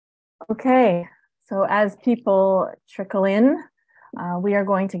Okay, so as people trickle in, we are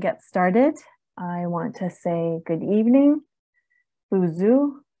going to get started. I want to say good evening,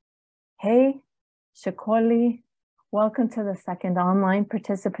 Buzu, hey, Shikoli. Welcome to the second online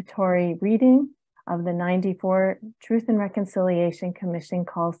participatory reading of the 94 Truth and Reconciliation Commission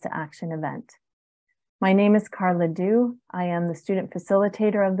Calls to Action event. My name is Carla Du. I am the student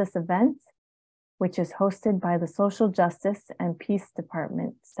facilitator of this event, which is hosted by the Social Justice and Peace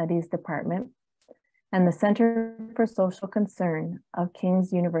Department, Studies Department, and the Center for Social Concern of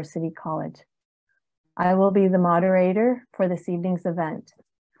King's University College. I will be the moderator for this evening's event.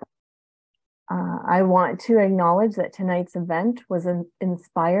 I want to acknowledge that tonight's event was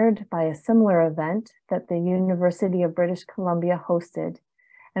inspired by a similar event that the University of British Columbia hosted,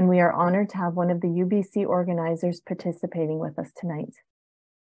 and we are honored to have one of the UBC organizers participating with us tonight.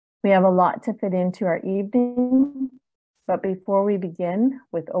 We have a lot to fit into our evening, but before we begin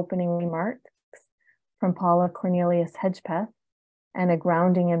with opening remarks from Paula Cornelius Hedgepeth and a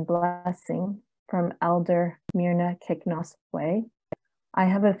grounding and blessing from Elder Myrna Kiknoswe, I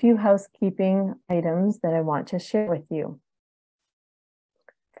have a few housekeeping items that I want to share with you.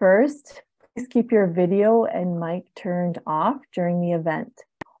 First, please keep your video and mic turned off during the event.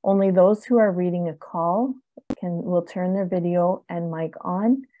 Only those who are reading a call will turn their video and mic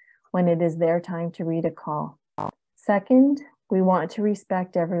on when it is their time to read a call. Second, we want to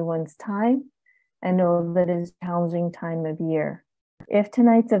respect everyone's time and know that it is a challenging time of year. If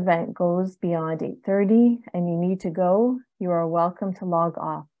tonight's event goes beyond 8:30 and you need to go, you are welcome to log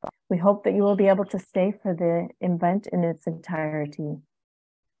off. We hope that you will be able to stay for the event in its entirety.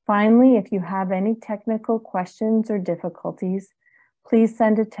 Finally, if you have any technical questions or difficulties, please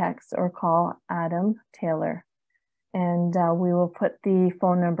send a text or call Adam Taylor, and we will put the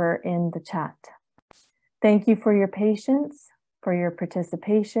phone number in the chat. Thank you for your patience, for your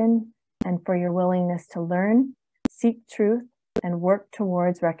participation, and for your willingness to learn, seek truth, and work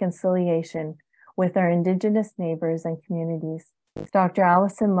towards reconciliation with our Indigenous neighbors and communities. Dr.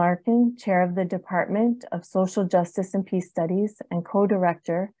 Allison Larkin, Chair of the Department of Social Justice and Peace Studies and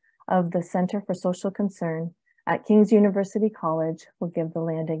co-director of the Center for Social Concern at King's University College, will give the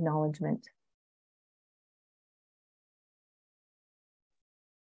land acknowledgement.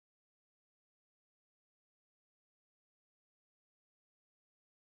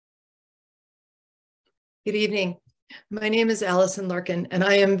 Good evening. My name is Allison Larkin, and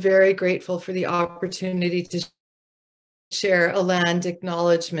I am very grateful for the opportunity to share a land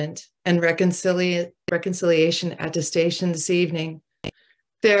acknowledgement and reconciliation attestation this evening.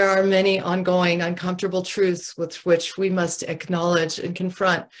 There are many ongoing uncomfortable truths with which we must acknowledge and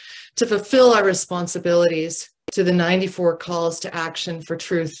confront to fulfill our responsibilities to the 94 calls to action for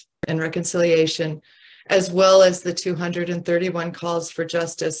truth and reconciliation, as well as the 231 calls for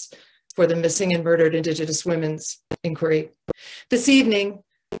justice for the missing and murdered Indigenous women's inquiry. This evening,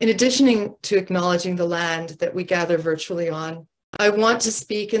 in addition to acknowledging the land that we gather virtually on, I want to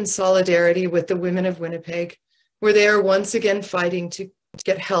speak in solidarity with the women of Winnipeg, where they are once again fighting to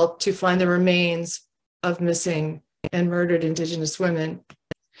get help to find the remains of missing and murdered Indigenous women.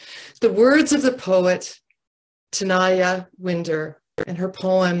 The words of the poet Tanaya Winder in her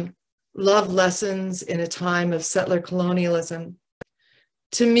poem, Love Lessons in a Time of Settler Colonialism,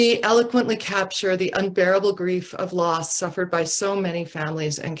 to me eloquently capture the unbearable grief of loss suffered by so many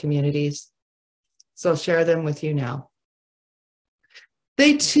families and communities. So I'll share them with you now.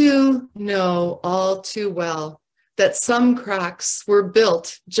 They too know all too well that some cracks were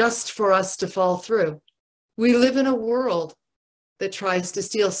built just for us to fall through. We live in a world that tries to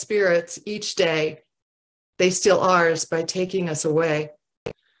steal spirits each day. They steal ours by taking us away.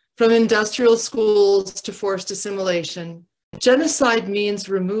 From industrial schools to forced assimilation, genocide means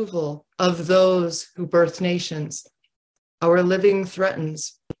removal of those who birth nations. Our living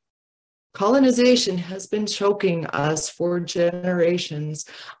threatens. Colonization has been choking us for generations.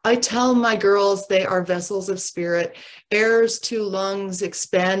 I tell my girls they are vessels of spirit, heirs to lungs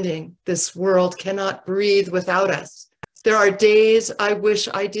expanding. This world cannot breathe without us. There are days I wish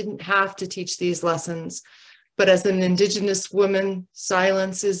I didn't have to teach these lessons, but as an Indigenous woman,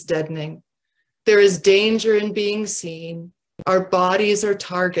 silence is deadening. There is danger in being seen. Our bodies are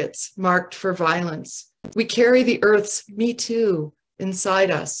targets marked for violence. We carry the earth's Me Too inside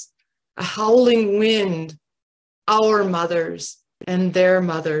us. A howling wind, our mothers and their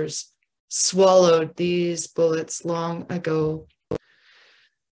mothers swallowed these bullets long ago.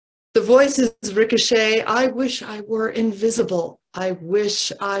 The voices ricochet. I wish I were invisible. I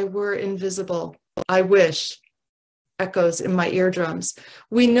wish I were invisible. I wish. Echoes in my eardrums.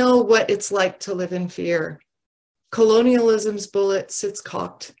 We know what it's like to live in fear. Colonialism's bullet sits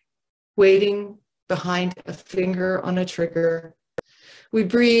cocked. waiting behind a finger on a trigger. We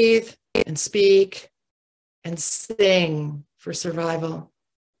breathe and speak and sing for survival.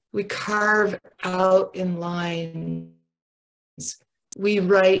 We carve out in lines. We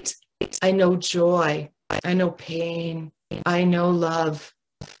write, I know joy, I know pain, I know love,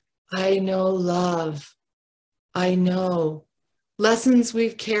 I know love, I know. Lessons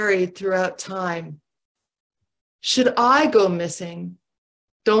we've carried throughout time. Should I go missing,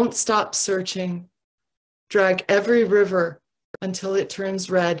 don't stop searching. Drag every river until it turns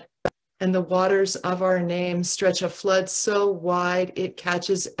red, and the waters of our name stretch a flood so wide it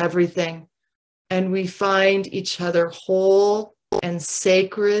catches everything, and we find each other whole and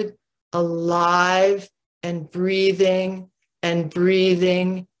sacred, alive and breathing and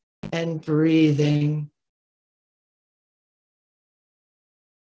breathing and breathing.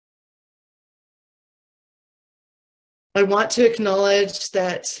 I want to acknowledge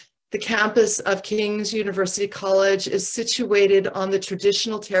that the campus of King's University College is situated on the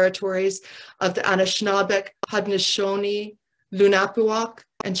traditional territories of the Anishinaabeg, Haudenosaunee, Lunapiwak,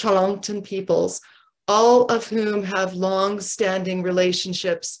 and Chalangton peoples, all of whom have long-standing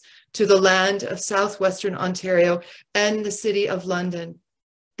relationships to the land of southwestern Ontario and the City of London.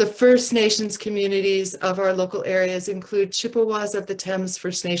 The First Nations communities of our local areas include Chippewas of the Thames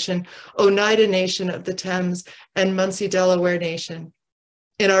First Nation, Oneida Nation of the Thames, and Munsee Delaware Nation.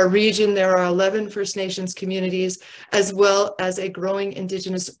 In our region, there are 11 First Nations communities, as well as a growing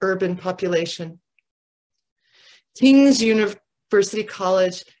Indigenous urban population. King's University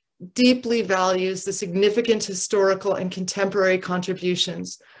College deeply values the significant historical and contemporary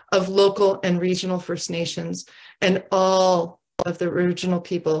contributions of local and regional First Nations and all of the original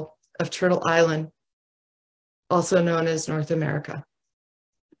people of Turtle Island, also known as North America.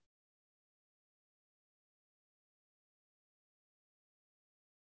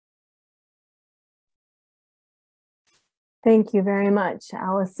 Thank you very much,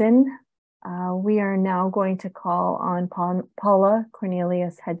 Allison. We are now going to call on Paula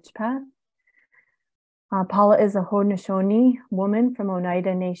Cornelius Hedgepath. Paula is a Haudenosaunee woman from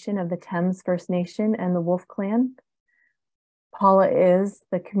Oneida Nation of the Thames First Nation and the Wolf Clan. Paula is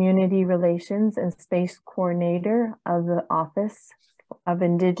the Community Relations and Space Coordinator of the Office of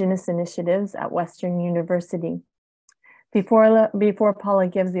Indigenous Initiatives at Western University. Before Paula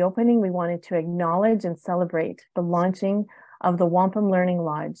gives the opening, we wanted to acknowledge and celebrate the launching of the Wampum Learning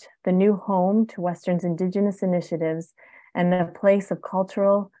Lodge, the new home to Western's Indigenous initiatives and a place of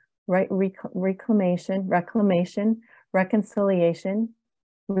cultural reclamation, reconciliation,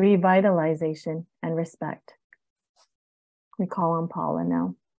 revitalization, and respect. We call on Paula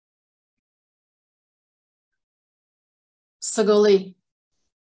now. Sagoli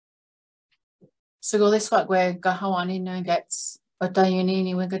swagwe gahawani na gets otayuni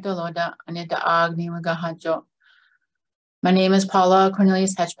ni wigatoloda anita agni wigahajo. My name is Paula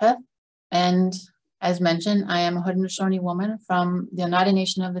Cornelius Hedgepath, and as mentioned, I am a Haudenosaunee woman from the Oneida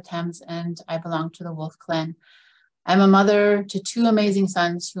Nation of the Thames, and I belong to the Wolf Clan. I'm a mother to two amazing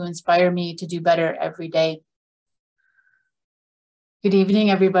sons who inspire me to do better every day. Good evening,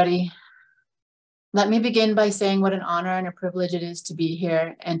 everybody. Let me begin by saying what an honor and a privilege it is to be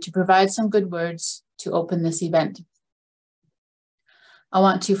here and to provide some good words to open this event. I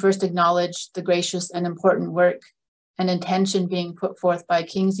want to first acknowledge the gracious and important work and intention being put forth by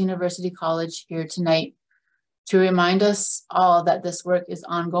King's University College here tonight to remind us all that this work is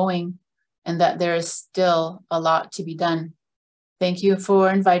ongoing and that there is still a lot to be done. Thank you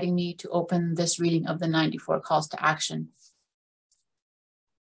for inviting me to open this reading of the 94 calls to action.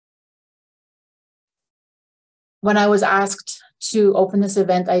 When I was asked to open this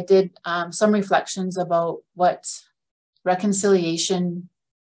event, I did some reflections about what reconciliation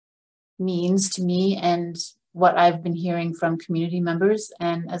means to me and what I've been hearing from community members,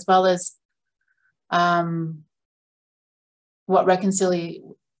 and as well as what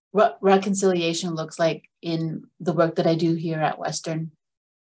reconciliation looks like in the work that I do here at Western.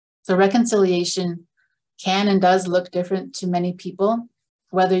 So reconciliation can and does look different to many people.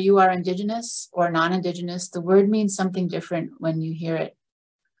 Whether you are Indigenous or non-Indigenous, the word means something different when you hear it.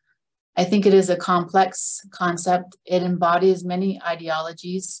 I think it is a complex concept. It embodies many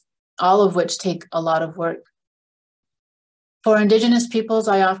ideologies, all of which take a lot of work. For Indigenous peoples,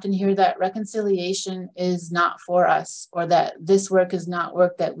 I often hear that reconciliation is not for us, or that this work is not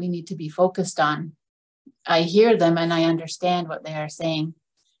work that we need to be focused on. I hear them and I understand what they are saying.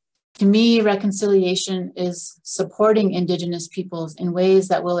 To me, reconciliation is supporting Indigenous peoples in ways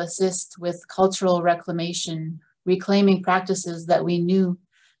that will assist with cultural reclamation, reclaiming practices that we knew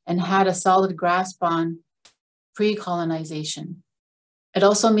and had a solid grasp on pre-colonization. It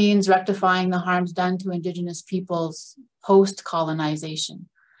also means rectifying the harms done to Indigenous peoples post-colonization.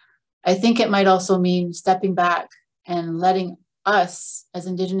 I think it might also mean stepping back and letting us as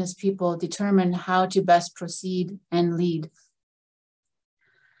Indigenous people determine how to best proceed and lead.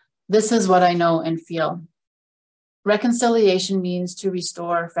 This is what I know and feel. Reconciliation means to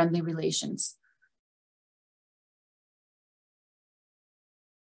restore friendly relations.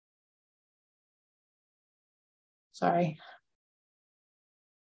 Sorry.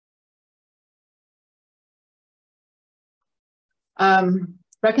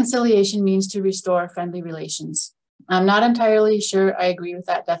 Reconciliation means to restore friendly relations. I'm not entirely sure I agree with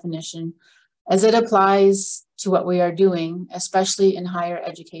that definition, as it applies to what we are doing, especially in higher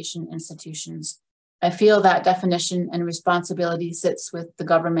education institutions. I feel that definition and responsibility sits with the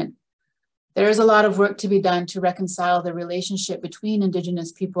government. There is a lot of work to be done to reconcile the relationship between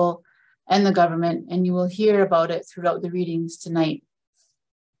Indigenous people and the government, and you will hear about it throughout the readings tonight.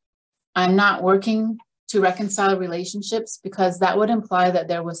 I'm not working to reconcile relationships because that would imply that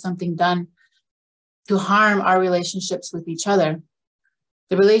there was something done to harm our relationships with each other.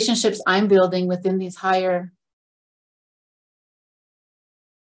 The relationships I'm building within these higher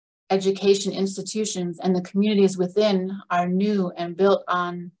education institutions and the communities within are new and built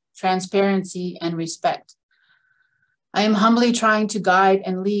on transparency and respect. I am humbly trying to guide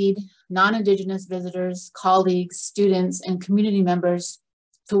and lead non-Indigenous visitors, colleagues, students, and community members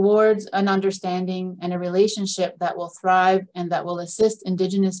towards an understanding and a relationship that will thrive and that will assist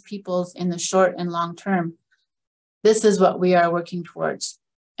Indigenous peoples in the short and long term. This is what we are working towards.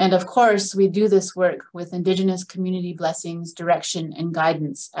 And of course, we do this work with Indigenous community blessings, direction, and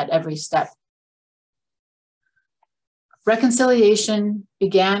guidance at every step. Reconciliation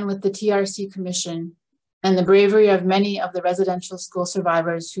began with the TRC Commission and the bravery of many of the residential school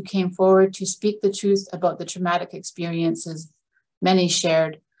survivors who came forward to speak the truth about the traumatic experiences many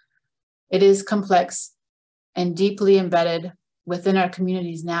shared. It is complex and deeply embedded within our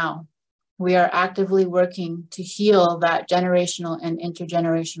communities now. We are actively working to heal that generational and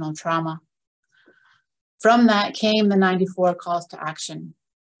intergenerational trauma. From that came the 94 calls to action.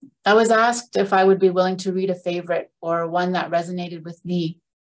 I was asked if I would be willing to read a favorite or one that resonated with me.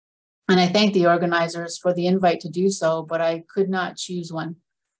 And I thank the organizers for the invite to do so, but I could not choose one.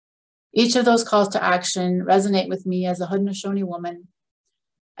 Each of those calls to action resonate with me as a Haudenosaunee woman,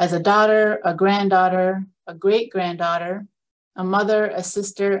 as a daughter, a granddaughter, a great-granddaughter, a mother, a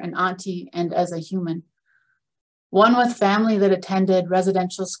sister, an auntie, and as a human. One with family that attended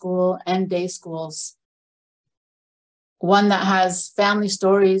residential school and day schools. One that has family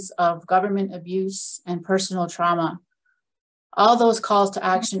stories of government abuse and personal trauma. All those calls to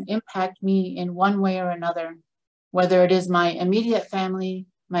action impact me in one way or another, whether it is my immediate family,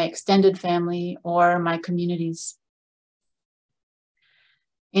 my extended family, or my communities.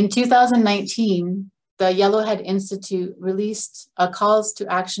 In 2019, the Yellowhead Institute released a Calls to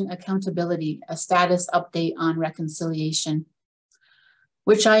Action Accountability, a status update on reconciliation,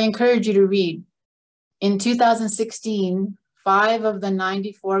 which I encourage you to read. In 2016, 5 of the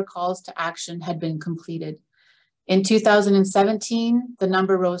 94 calls to action had been completed. In 2017, the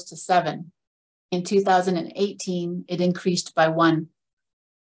number rose to 7. In 2018, it increased by 1.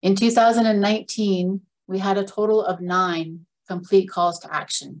 In 2019, we had a total of 9 complete calls to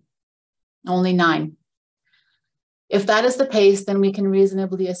action, only 9. If that is the pace, then we can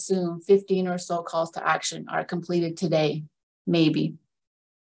reasonably assume 15 or so calls to action are completed today, maybe.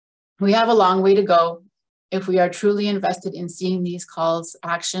 We have a long way to go if we are truly invested in seeing these calls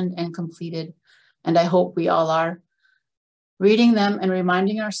actioned and completed, and I hope we all are. Reading them and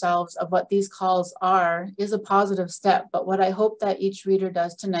reminding ourselves of what these calls are is a positive step, but what I hope that each reader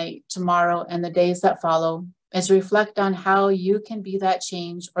does tonight, tomorrow, and the days that follow is reflect on how you can be that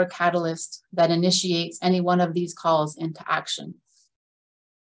change or catalyst that initiates any one of these calls into action.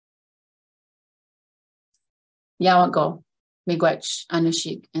 Yawango, miigwech,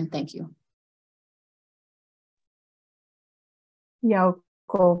 anishik, and thank you.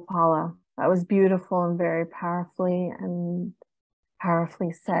 Yauko Paula. That was beautiful and very powerfully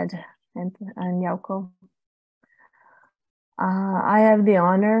said. And Yauko. I have the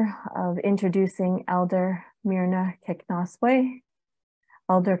honor of introducing Elder Myrna Kiknoswe.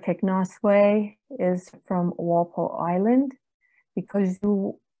 Elder Kiknoswe is from Walpole Island,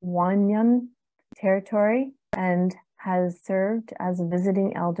 Bikojuwanyan territory, and has served as a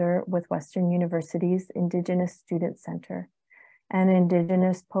visiting elder with Western University's Indigenous Student Center and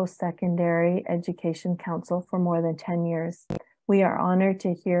Indigenous Post-Secondary Education Council for more than 10 years. We are honored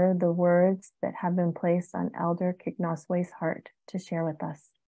to hear the words that have been placed on Elder Kiknoswe's heart to share with us.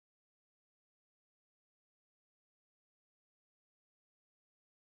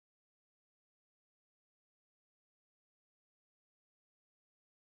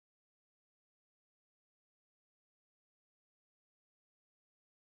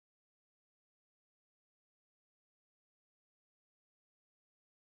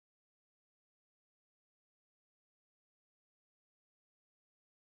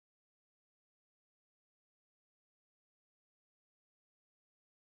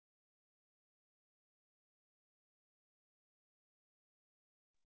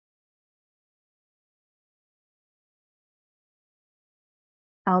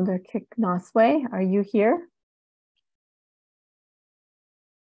 Elder Kiknoswe, are you here?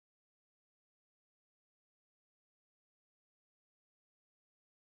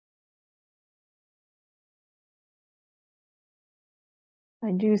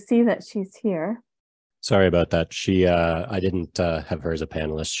 I do see that she's here. Sorry about that. I didn't have her as a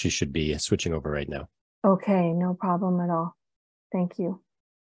panelist. She should be switching over right now. Okay, no problem at all. Thank you.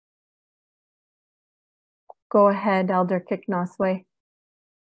 Go ahead, Elder Kiknoswe.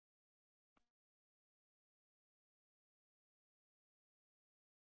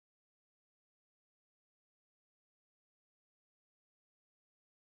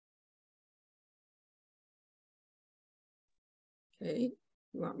 Okay,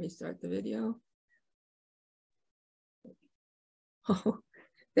 you want me to start the video? Oh,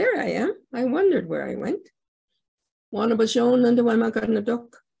 there I am. I wondered where I went. Wana basjon and the Wemagan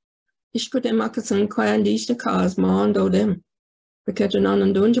duck. Ishkut emakasan kwan dishna cause mondo dem. The Ketranon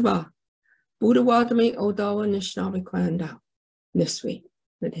and Dunjaba. Buddha Wadami Odawa Nishnavi Kwanda. Niswi,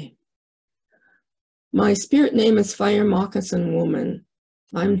 the day. My spirit name is Fire Moccasin Woman.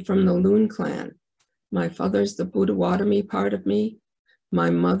 I'm from the Loon clan. My father's the Buddha Wadami part of me. My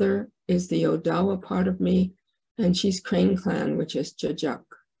mother is the Odawa part of me, and she's Crane clan, which is Jajuk.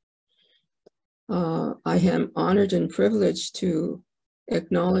 I am honored and privileged to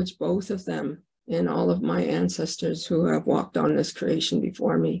acknowledge both of them and all of my ancestors who have walked on this creation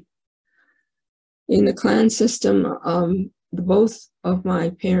before me. In the clan system, both of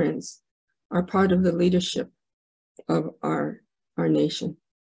my parents are part of the leadership of our nation.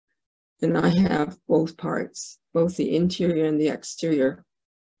 And I have both parts, both the interior and the exterior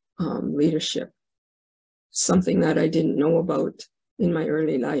leadership. Something that I didn't know about in my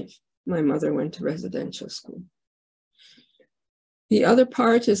early life. My mother went to residential school. The other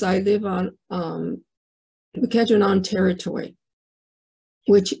part is I live on the Kedronon territory,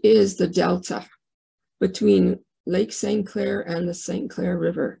 which is the delta between Lake St. Clair and the St. Clair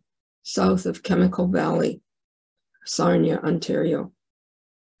River, south of Chemical Valley, Sarnia, Ontario.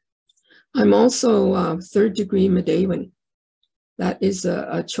 I'm also third degree Medewan. That is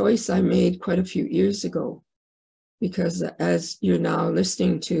a choice I made quite a few years ago, because as you're now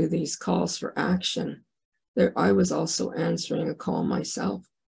listening to these calls for action, I was also answering a call myself.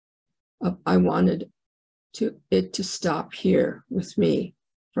 I wanted it to stop here with me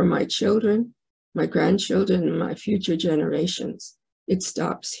for my children, my grandchildren, and my future generations. It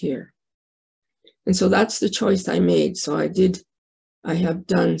stops here. And so that's the choice I made. So I have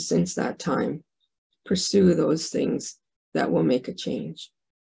done since that time, pursue those things that will make a change.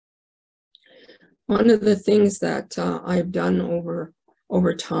 One of the things that I've done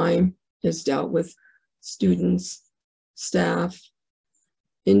over time is dealt with students, staff,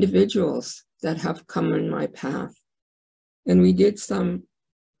 individuals that have come in my path. And we did some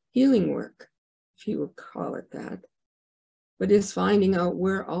healing work, if you would call it that. But it's finding out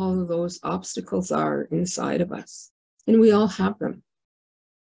where all of those obstacles are inside of us. And we all have them.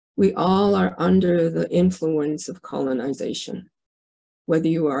 We all are under the influence of colonization, whether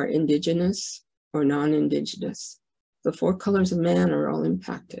you are Indigenous or non-Indigenous. The 4 colors of man are all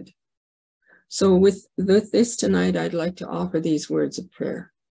impacted. So with this tonight, I'd like to offer these words of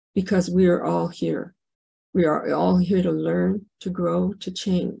prayer, because we are all here. We are all here to learn, to grow, to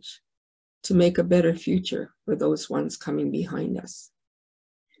change, to make a better future for those ones coming behind us.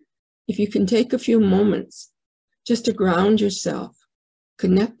 If you can take a few moments just to ground yourself,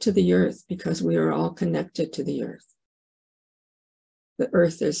 connect to the earth, because we are all connected to the earth. The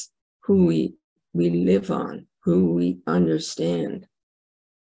earth is who we live on, who we understand.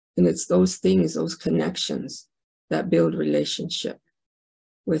 And it's those things, those connections that build relationship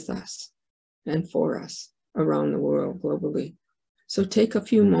with us and for us around the world globally. So take a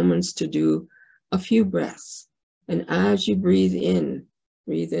few moments to do a few breaths. And as you breathe in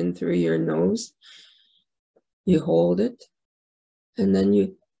through your nose, you hold it, and then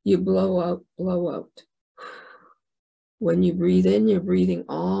you blow out. When you breathe in, you're breathing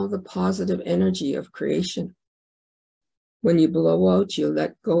all the positive energy of creation. When you blow out, you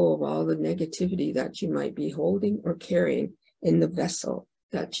let go of all the negativity that you might be holding or carrying in the vessel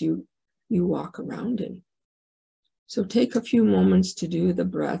that you walk around in. So take a few moments to do the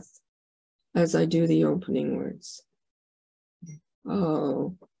breath as I do the opening words.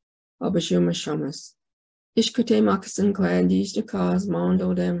 Oh, Abashuma Shamas. Ishkute Makasan Klandis de Kaz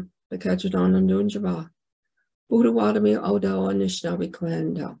Mondo dem, the Ketradon and Dunjaba. Buddha Wadami Odo and Nishnavi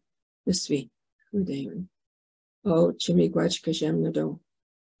Klanda. Nisvi, Udayan. Oh, Chimigwech Kajemnado.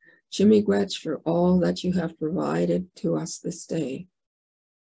 Chimigwech for all that you have provided to us this day.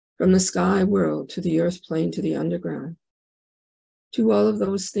 From the sky world to the earth plane to the underground. to all of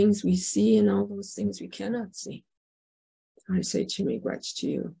those things we see and all those things we cannot see. I say Chimigwech to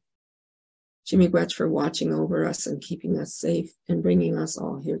you. Chimigwech for watching over us and keeping us safe and bringing us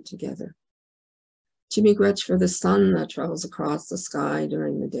all here together. Chimigwech for the sun that travels across the sky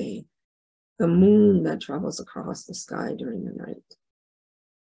during the day, the moon that travels across the sky during the night,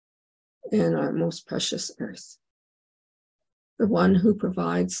 and our most precious earth, the one who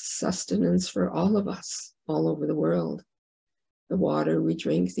provides sustenance for all of us all over the world, the water we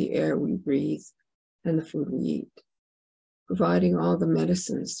drink, the air we breathe, and the food we eat, providing all the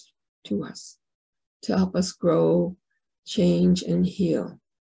medicines to us to help us grow, change, and heal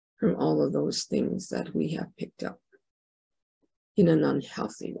from all of those things that we have picked up in an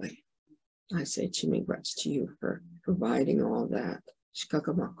unhealthy way. I say Chimigwech to you for providing all that.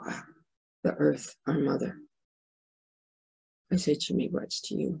 Shkakamakwa, the earth, our mother. I say Chimigwech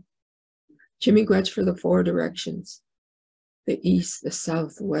to you. Chimigwech for the four directions, the east, the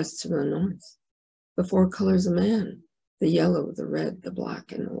south, the west, and the north, the four colors of man, the yellow, the red, the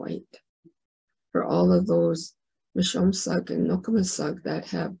black, and the white. For all of those Mishomsug and Nokamasug that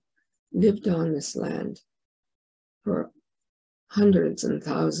have lived on this land for hundreds and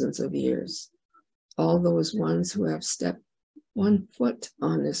thousands of years, all those ones who have stepped one foot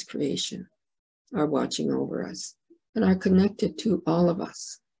on this creation are watching over us and are connected to all of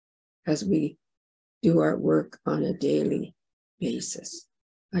us as we do our work on a daily basis.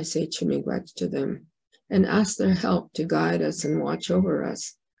 I say Chimigwech to them and ask their help to guide us and watch over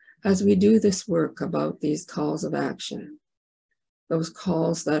us as we do this work about these calls of action, those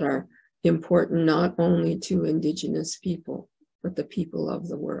calls that are important not only to Indigenous people, but the people of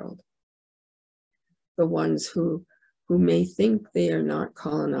the world, the ones who may think they are not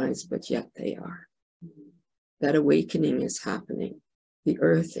colonized, but yet they are. That awakening is happening. The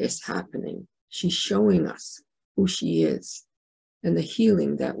earth is happening. She's showing us who she is and the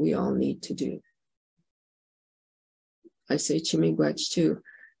healing that we all need to do. I say Chimigwech to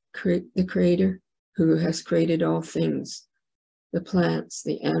the Creator who has created all things, the plants,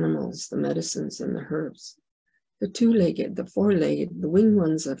 the animals, the medicines, and the herbs, the two-legged, the four-legged, the winged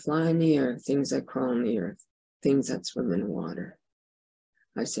ones that fly in the air, things that crawl on the earth, things that swim in water.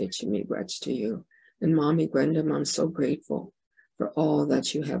 I say Chimigwech to you. And Mommy Gwendam, I'm so grateful for all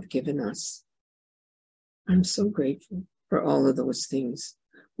that you have given us. I'm so grateful for all of those things.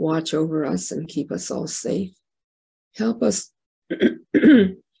 Watch over us and keep us all safe. Help us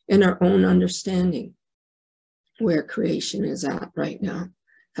in our own understanding where creation is at right now.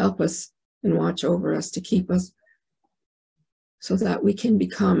 Help us and watch over us to keep us so that we can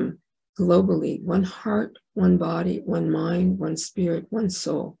become globally one heart, one body, one mind, one spirit, one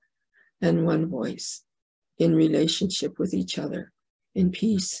soul, and one voice in relationship with each other, in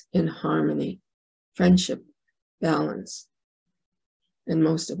peace, in harmony, friendship, balance, and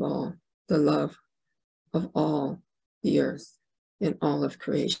most of all, the love of all the earth and all of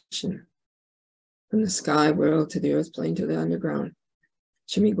creation, from the sky world to the earth plane to the underground.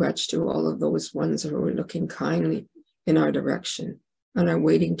 Chimigwech to all of those ones who are looking kindly in our direction and are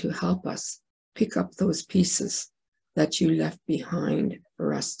waiting to help us pick up those pieces that you left behind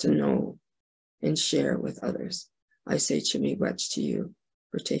for us to know and share with others. I say Chimigwech to you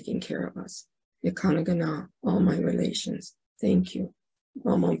for taking care of us. Yakanagana, all my relations, thank you.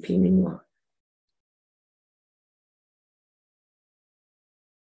 Mama Piningwa.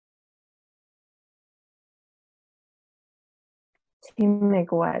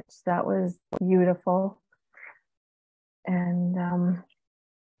 Chimigwech, that was beautiful. And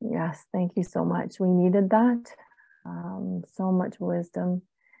yes, thank you so much. We needed that. So much wisdom.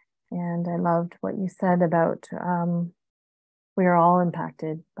 And I loved what you said about we are all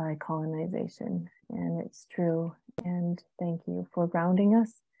impacted by colonization, and it's true. And thank you for grounding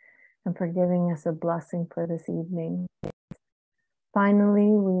us and for giving us a blessing for this evening. Finally,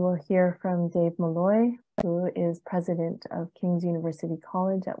 we will hear from Dave Malloy, who is president of King's University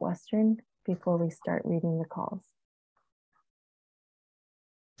College at Western, before we start reading the calls.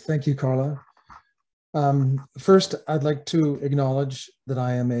 Thank you, Carla. First, I'd like to acknowledge that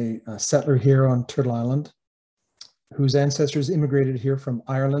I am a settler here on Turtle Island, whose ancestors immigrated here from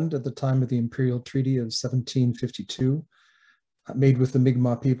Ireland at the time of the Imperial Treaty of 1752, made with the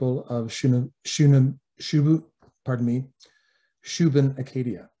Mi'kmaq people of Shubin,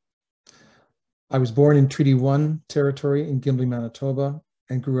 Acadia. I was born in Treaty 1 territory in Gimli, Manitoba,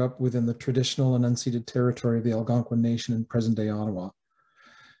 and grew up within the traditional and unceded territory of the Algonquin Nation in present-day Ottawa.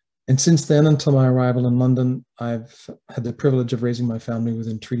 And since then, until my arrival in London, I've had the privilege of raising my family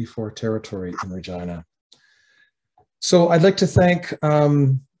within Treaty 4 territory in Regina. So I'd like to thank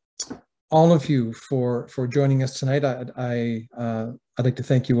all of you for joining us tonight. I'd like to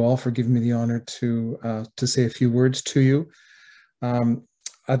thank you all for giving me the honor to say a few words to you.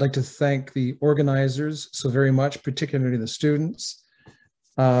 I'd like to thank the organizers so very much, particularly the students.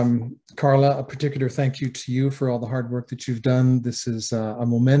 Carla, a particular thank you to you for all the hard work that you've done. This is a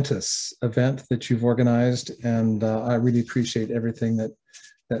momentous event that you've organized, and I really appreciate everything that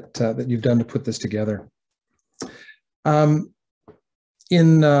you've done to put this together.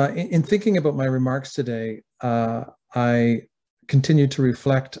 In thinking about my remarks today, I continue to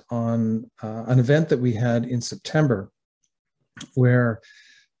reflect on an event that we had in September, where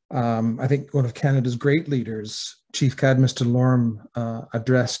I think one of Canada's great leaders, Chief Cadmus de Lorme,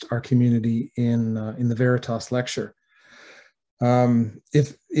 addressed our community in the Veritas lecture.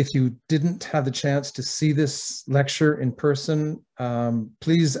 If you didn't have the chance to see this lecture in person,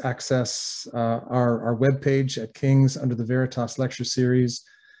 please access our webpage at King's under the Veritas Lecture Series.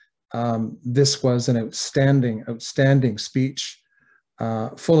 This was an outstanding speech,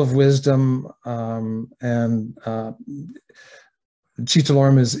 full of wisdom, and Chief de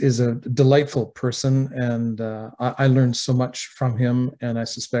Lorme is a delightful person, and I learned so much from him, and I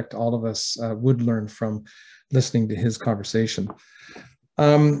suspect all of us would learn from listening to his conversation.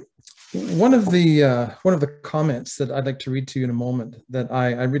 One of the comments that I'd like to read to you in a moment that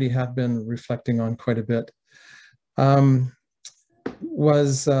I really have been reflecting on quite a bit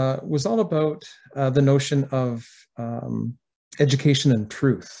was all about the notion of education and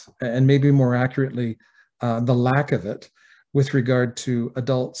truth, and maybe more accurately, the lack of it with regard to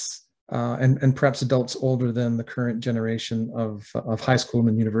adults and perhaps adults older than the current generation of high school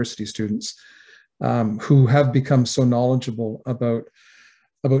and university students who have become so knowledgeable about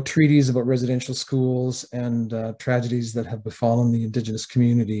treaties, about residential schools, and tragedies that have befallen the Indigenous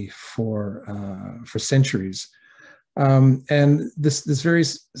community for centuries. And this very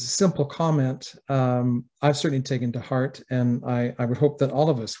simple comment, I've certainly taken to heart, and I would hope that all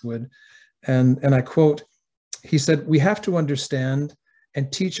of us would. And I quote, he said, "We have to understand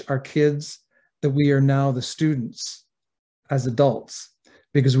and teach our kids that we are now the students as adults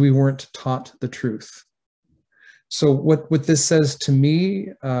because we weren't taught the truth." So what this says to me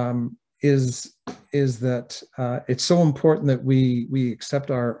is that it's so important that we accept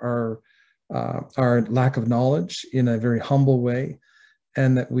our lack of knowledge in a very humble way,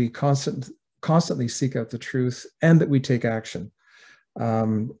 and that we constantly seek out the truth, and that we take action.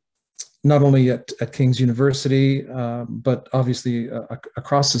 Not only at King's University, but obviously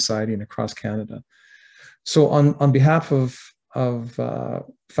across society and across Canada. So on behalf of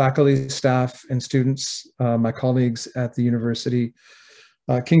faculty, staff, and students, my colleagues at the university,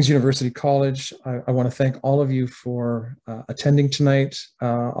 King's University College, I want to thank all of you for attending tonight,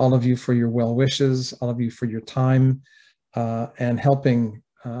 all of you for your well wishes, all of you for your time, and helping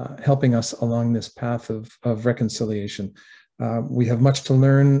us along this path of reconciliation. We have much to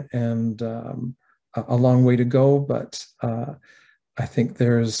learn and a long way to go, but I think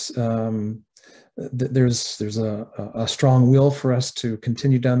there's a strong will for us to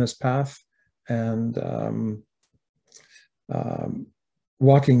continue down this path, and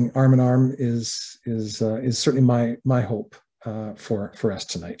walking arm in arm is certainly my hope for us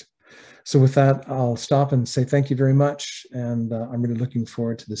tonight. So with that, I'll stop and say thank you very much, and I'm really looking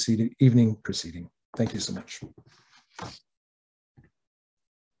forward to this evening proceeding. Thank you so much.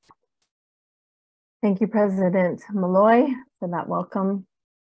 Thank you, President Malloy, for that welcome.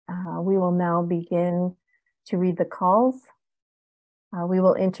 We will now begin to read the calls. We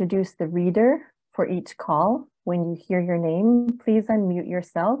will introduce the reader for each call. When you hear your name, please unmute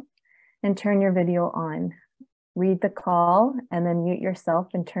yourself and turn your video on. Read the call and then mute yourself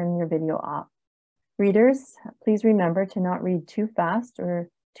and turn your video off. Readers, please remember to not read too fast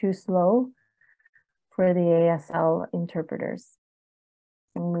or too slow for the ASL interpreters.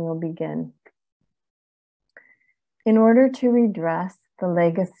 And we will begin. In order to redress the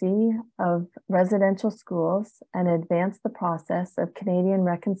legacy of residential schools and advance the process of Canadian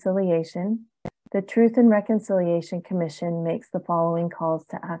reconciliation, the Truth and Reconciliation Commission makes the following calls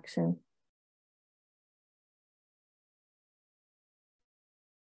to action.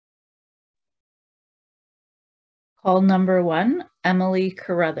 Call number 1, Emily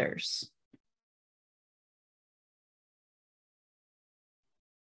Carruthers.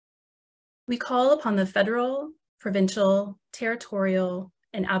 We call upon the federal, provincial, territorial,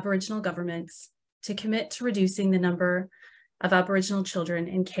 and Aboriginal governments to commit to reducing the number of Aboriginal children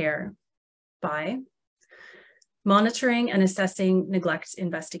in care by monitoring and assessing neglect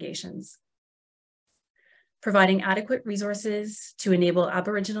investigations, providing adequate resources to enable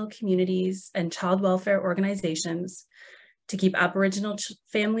Aboriginal communities and child welfare organizations to keep Aboriginal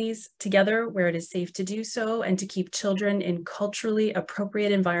families together where it is safe to do so, and to keep children in culturally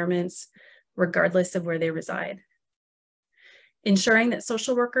appropriate environments, regardless of where they reside. Ensuring that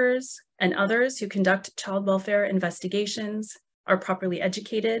social workers and others who conduct child welfare investigations are properly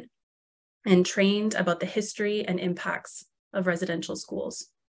educated and trained about the history and impacts of residential schools.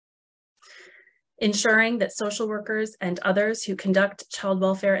 Ensuring that social workers and others who conduct child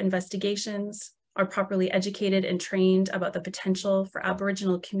welfare investigations are properly educated and trained about the potential for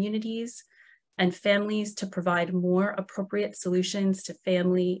Aboriginal communities and families to provide more appropriate solutions to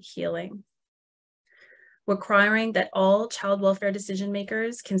family healing. Requiring that all child welfare decision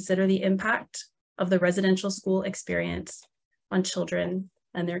makers consider the impact of the residential school experience on children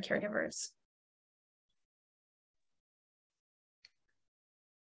and their caregivers.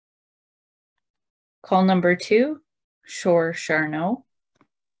 Call number 2, Shore Charno.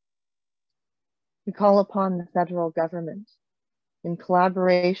 We call upon the federal government, in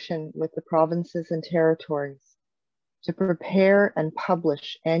collaboration with the provinces and territories, to prepare and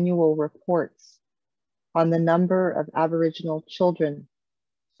publish annual reports on the number of Aboriginal children,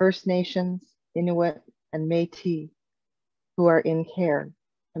 First Nations, Inuit, and Métis who are in care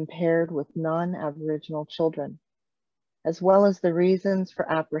compared with non-Aboriginal children, as well as the reasons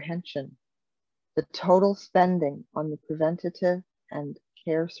for apprehension, the total spending on the preventative and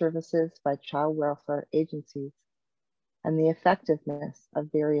care services by child welfare agencies, and the effectiveness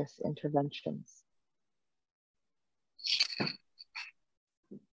of various interventions.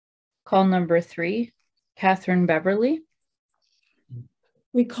 Call number 3, Catherine Beverly.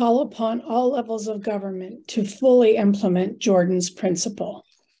 We call upon all levels of government to fully implement Jordan's principle.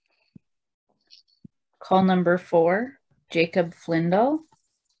 Call number 4, Jacob Flindall.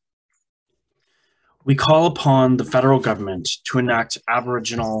 We call upon the federal government to enact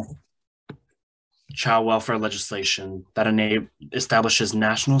Aboriginal child welfare legislation that establishes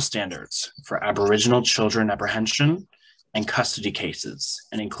national standards for Aboriginal children apprehension and custody cases,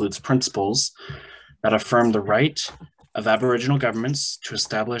 and includes principles that affirm the right of Aboriginal governments to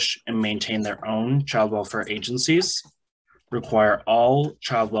establish and maintain their own child welfare agencies, require all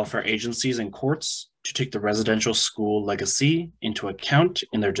child welfare agencies and courts to take the residential school legacy into account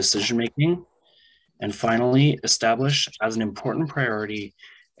in their decision-making, and finally, establish as an important priority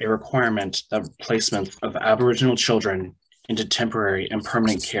a requirement that placement of Aboriginal children into temporary and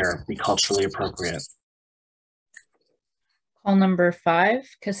permanent care be culturally appropriate. Call number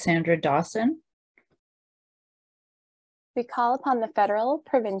 5, Cassandra Dawson. We call upon the federal,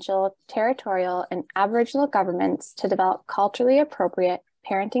 provincial, territorial, and Aboriginal governments to develop culturally appropriate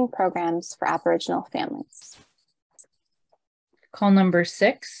parenting programs for Aboriginal families. Call number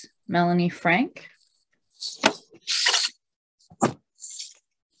 6, Melanie Frank.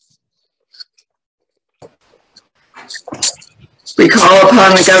 We call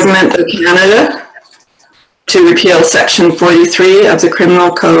upon the Government of Canada to repeal Section 43 of the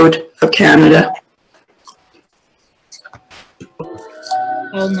Criminal Code of Canada.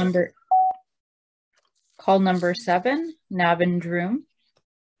 Call number 7, Navin Droom.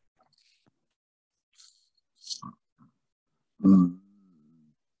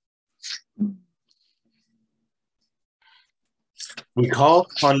 We call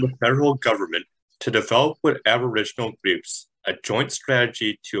upon the federal government to develop with Aboriginal groups a joint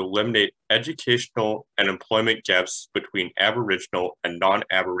strategy to eliminate educational and employment gaps between Aboriginal and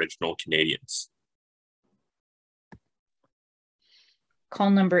non-Aboriginal Canadians.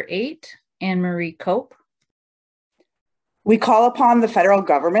 Call number 8, Anne-Marie Cope. We call upon the federal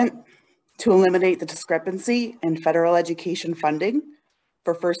government to eliminate the discrepancy in federal education funding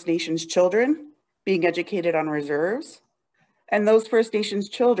for First Nations children being educated on reserves, and those First Nations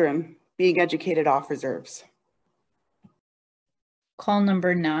children being educated off reserves. Call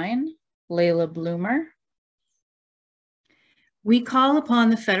number 9, Layla Bloomer. We call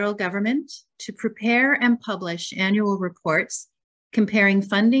upon the federal government to prepare and publish annual reports comparing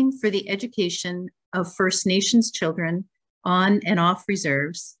funding for the education of First Nations children on and off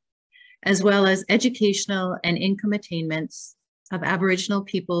reserves, as well as educational and income attainments of Aboriginal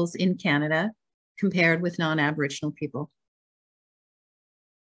peoples in Canada compared with non-Aboriginal people.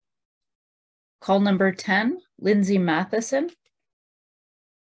 Call number 10, Lindsay Matheson.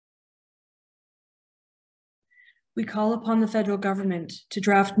 We call upon the federal government to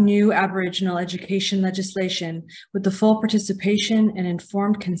draft new Aboriginal education legislation with the full participation and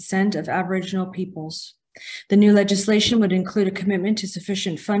informed consent of Aboriginal peoples. The new legislation would include a commitment to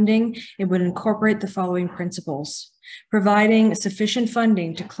sufficient funding. It would incorporate the following principles: providing sufficient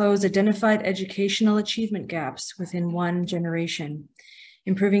funding to close identified educational achievement gaps within one generation,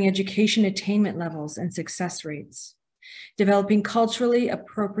 improving education attainment levels and success rates, developing culturally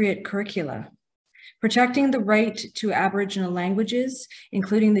appropriate curricula, protecting the right to Aboriginal languages,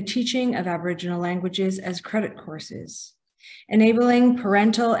 including the teaching of Aboriginal languages as credit courses, enabling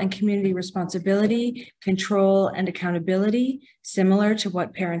parental and community responsibility, control, and accountability, similar to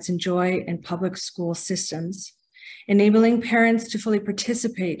what parents enjoy in public school systems, enabling parents to fully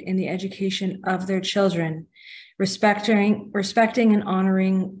participate in the education of their children, respecting and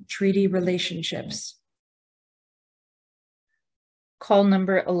honoring treaty relationships. Call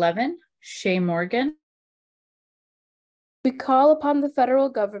number 11, Shay Morgan. We call upon the federal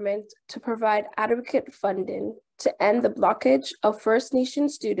government to provide adequate funding to end the blockage of First Nation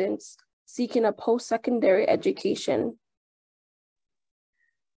students seeking a post-secondary education.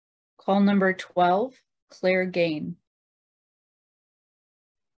 Call number 12, Claire Gain.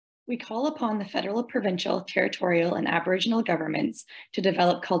 We call upon the federal, provincial, territorial, and Aboriginal governments to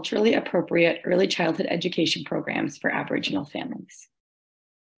develop culturally appropriate early childhood education programs for Aboriginal families.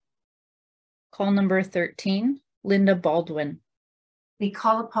 Call number 13, Linda Baldwin. We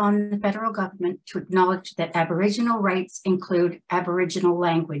call upon the federal government to acknowledge that Aboriginal rights include Aboriginal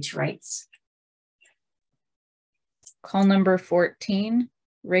language rights. Call number 14,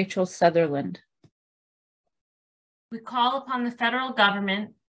 Rachel Sutherland. We call upon the federal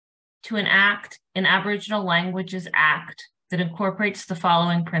government to enact an Aboriginal Languages Act that incorporates the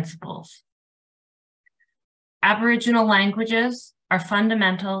following principles. Aboriginal languages are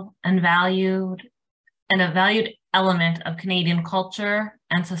fundamental and a valued element of Canadian culture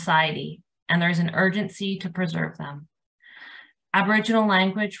and society, and there's an urgency to preserve them. Aboriginal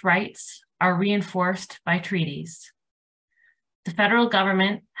language rights are reinforced by treaties. The federal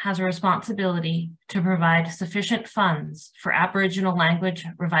government has a responsibility to provide sufficient funds for Aboriginal language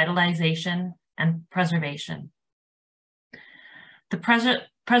revitalization and preservation. The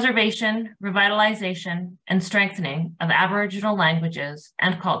preservation, revitalization, and strengthening of Aboriginal languages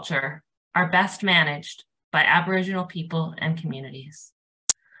and culture are best managed by Aboriginal people and communities.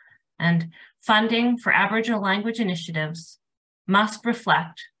 And funding for Aboriginal language initiatives must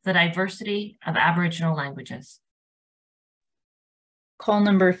reflect the diversity of Aboriginal languages. Call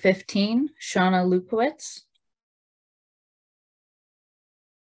number 15, Shauna Lukowitz.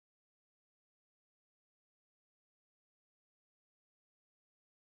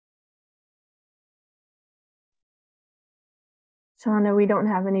 Shauna, we don't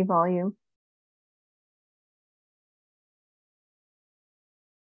have any volume.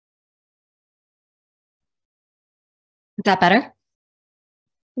 Is that better?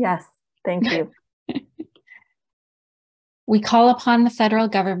 Yes, thank you. We call upon the federal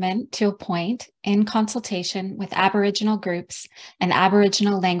government to appoint, in consultation with Aboriginal groups, an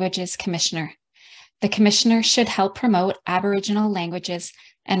Aboriginal Languages Commissioner. The Commissioner should help promote Aboriginal languages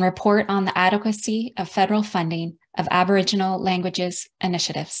and report on the adequacy of federal funding of Aboriginal languages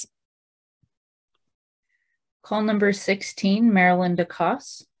initiatives. Call number 16, Marilyn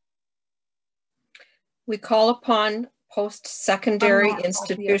DeCoste. We call upon post-secondary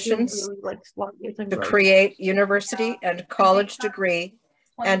institutions to create university and college degree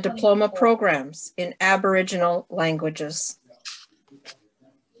and diploma programs in Aboriginal languages.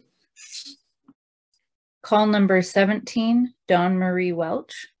 Call number 17, Dawn Marie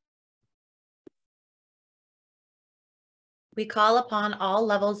Welch. We call upon all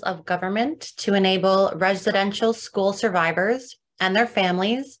levels of government to enable residential school survivors and their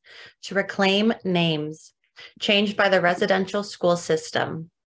families to reclaim names changed by the residential school system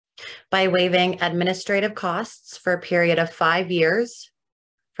by waiving administrative costs for a period of 5 years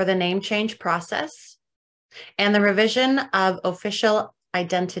for the name change process and the revision of official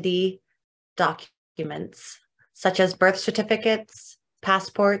identity documents such as birth certificates,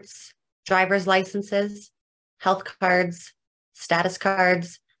 passports, driver's licenses, health cards, status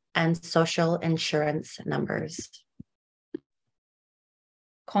cards, and social insurance numbers.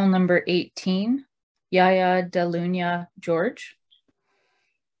 Call number 18, Yaya Delunia George.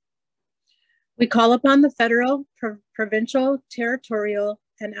 We call upon the federal, provincial, territorial,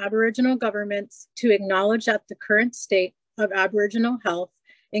 and Aboriginal governments to acknowledge that the current state of Aboriginal health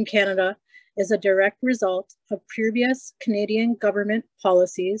in Canada is a direct result of previous Canadian government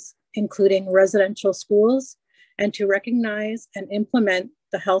policies, including residential schools, and to recognize and implement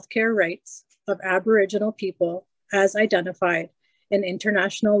the healthcare rights of Aboriginal people as identified in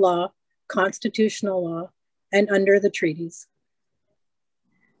international law, constitutional law, and under the treaties.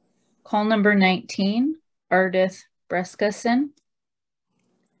 Call number 19, Ardith Breskason.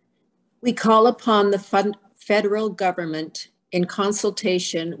 We call upon the federal government in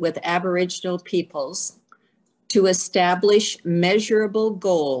consultation with Aboriginal peoples to establish measurable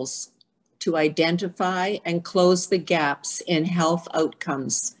goals to identify and close the gaps in health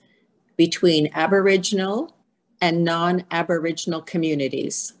outcomes between Aboriginal and non-Aboriginal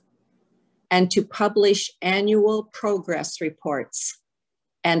communities, and to publish annual progress reports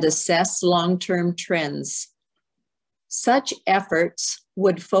and assess long-term trends. Such efforts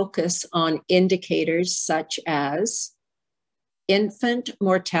would focus on indicators such as infant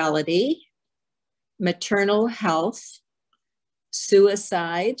mortality, maternal health,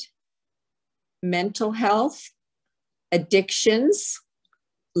 suicide, mental health, addictions,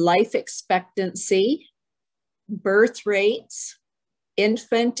 life expectancy, birth rates,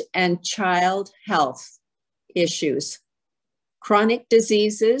 infant and child health issues, chronic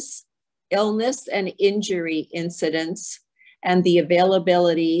diseases, illness and injury incidents, and the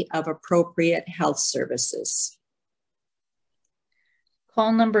availability of appropriate health services.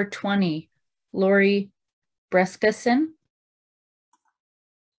 Call number 20, Lori Breskason.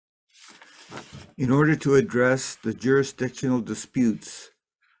 In order to address the jurisdictional disputes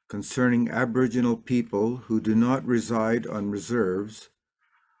concerning Aboriginal people who do not reside on reserves,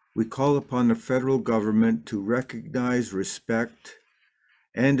 we call upon the federal government to recognize, respect,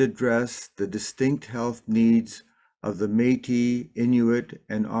 and address the distinct health needs of the Métis, Inuit,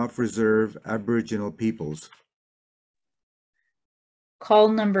 and off-reserve Aboriginal peoples. Call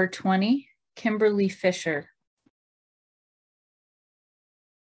number 20, Kimberly Fisher.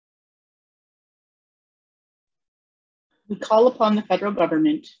 We call upon the federal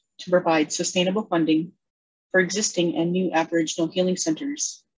government to provide sustainable funding for existing and new Aboriginal healing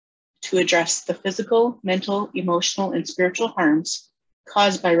centers to address the physical, mental, emotional, and spiritual harms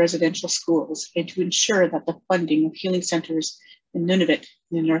caused by residential schools, and to ensure that the funding of healing centers in Nunavut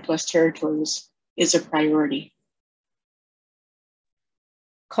in the Northwest Territories is a priority.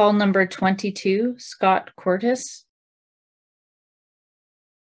 Call number 22, Scott Cortis.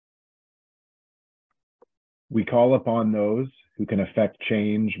 We call upon those who can affect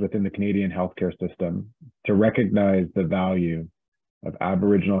change within the Canadian healthcare system to recognize the value of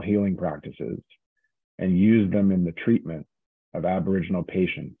Aboriginal healing practices and use them in the treatment of Aboriginal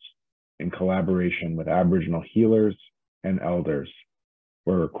patients in collaboration with Aboriginal healers and elders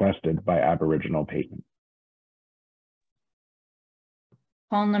where requested by Aboriginal patients.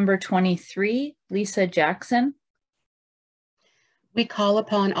 Call number 23, Lisa Jackson. We call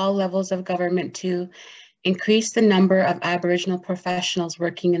upon all levels of government to increase the number of Aboriginal professionals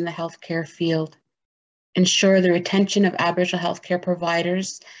working in the healthcare field, ensure the retention of Aboriginal healthcare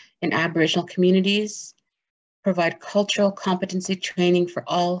providers in Aboriginal communities, provide cultural competency training for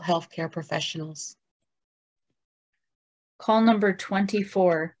all healthcare professionals. Call number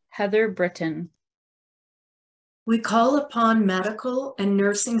 24, Heather Britton. We call upon medical and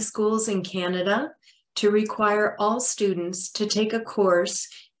nursing schools in Canada to require all students to take a course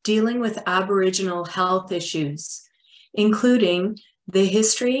dealing with Aboriginal health issues, including the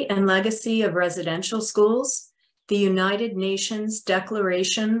history and legacy of residential schools, the United Nations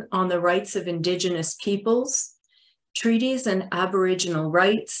Declaration on the Rights of Indigenous Peoples, treaties and Aboriginal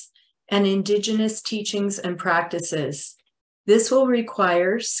rights, and Indigenous teachings and practices. This will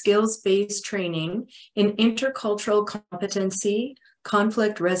require skills-based training in intercultural competency,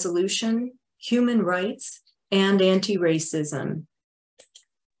 conflict resolution, human rights, and anti-racism.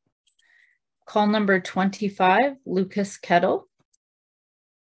 Call number 25, Lucas Kettle.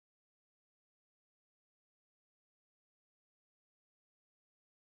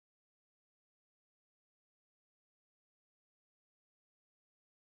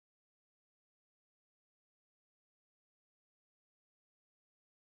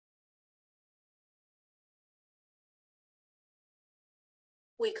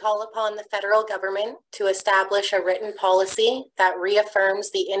 We call upon the federal government to establish a written policy that reaffirms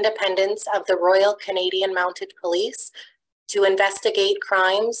the independence of the Royal Canadian Mounted Police to investigate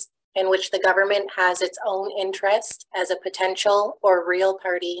crimes in which the government has its own interest as a potential or real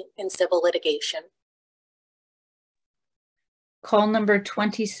party in civil litigation. Call number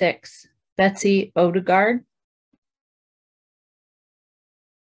 26, Betsy Odegaard.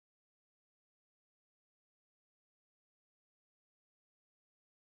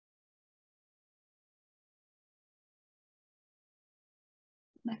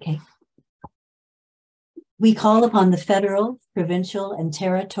 Okay. We call upon the federal, provincial, and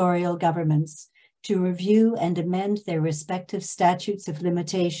territorial governments to review and amend their respective statutes of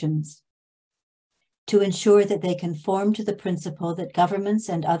limitations to ensure that they conform to the principle that governments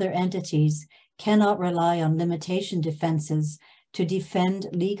and other entities cannot rely on limitation defenses to defend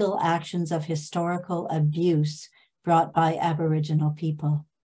legal actions of historical abuse brought by Aboriginal people.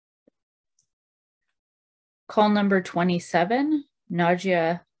 Call number 27,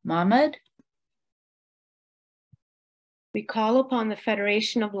 Najia Mahmoud. We call upon the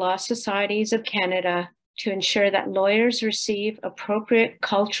Federation of Law Societies of Canada to ensure that lawyers receive appropriate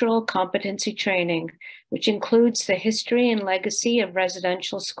cultural competency training, which includes the history and legacy of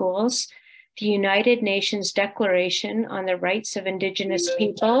residential schools, the United Nations Declaration on the Rights of Indigenous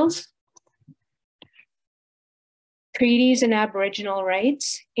Peoples, treaties and Aboriginal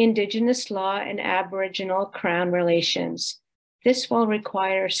rights, Indigenous law, and Aboriginal Crown relations. This will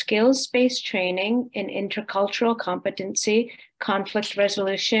require skills-based training in intercultural competency, conflict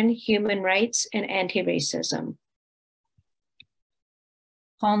resolution, human rights, and anti-racism.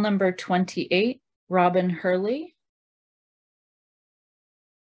 Call number 28, Robin Hurley.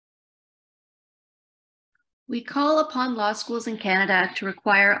 We call upon law schools in Canada to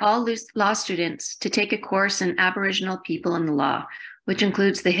require all law students to take a course in Aboriginal people in the law, which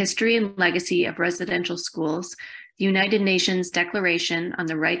includes the history and legacy of residential schools, the United Nations Declaration on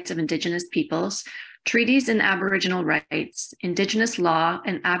the Rights of Indigenous Peoples, treaties and Aboriginal rights, Indigenous law,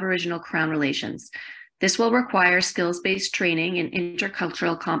 and Aboriginal Crown relations. This will require skills-based training in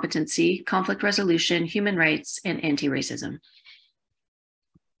intercultural competency, conflict resolution, human rights, and anti-racism.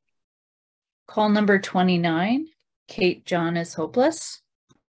 Call number 29, Kate John is hopeless.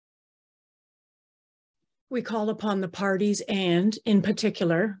 We call upon the parties and, in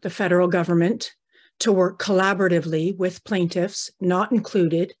particular, the federal government to work collaboratively with plaintiffs not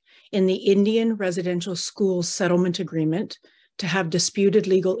included in the Indian Residential Schools Settlement Agreement to have disputed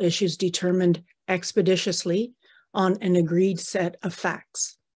legal issues determined expeditiously on an agreed set of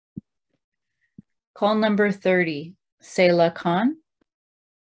facts. Call number 30, Selah Khan.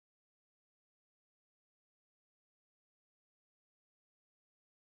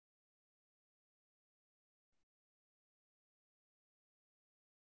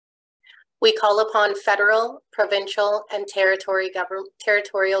 We call upon federal, provincial, and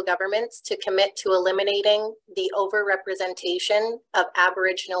territorial governments to commit to eliminating the overrepresentation of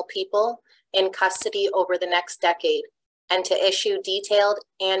Aboriginal people in custody over the next decade, and to issue detailed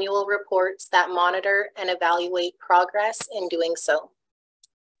annual reports that monitor and evaluate progress in doing so.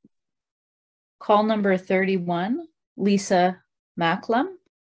 Call number 31, Lisa Macklem.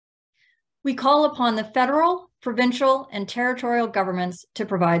 We call upon the federal, provincial, and territorial governments to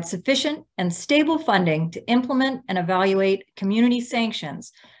provide sufficient and stable funding to implement and evaluate community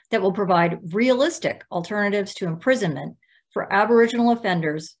sanctions that will provide realistic alternatives to imprisonment for Aboriginal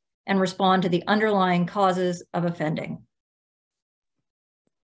offenders and respond to the underlying causes of offending.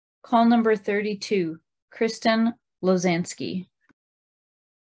 Call number 32, Kristen Lozansky.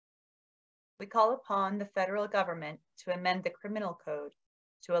 We call upon the federal government to amend the criminal code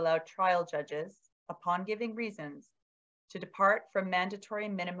to allow trial judges, upon giving reasons, to depart from mandatory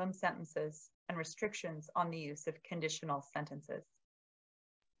minimum sentences and restrictions on the use of conditional sentences.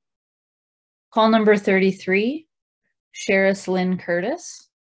 Call number 33, Sheris Lynn Curtis.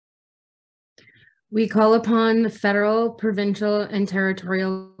 We call upon the federal, provincial, and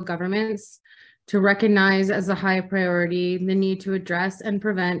territorial governments to recognize as a high priority the need to address and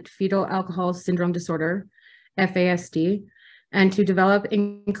prevent fetal alcohol syndrome disorder, FASD, and to develop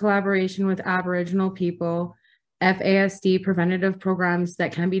in collaboration with Aboriginal people, FASD preventative programs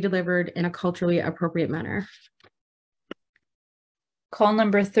that can be delivered in a culturally appropriate manner. Call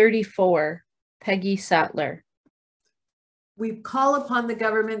number 34, Peggy Sattler. We call upon the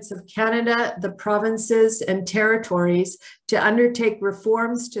governments of Canada, the provinces and territories to undertake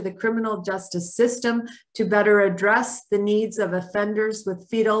reforms to the criminal justice system to better address the needs of offenders with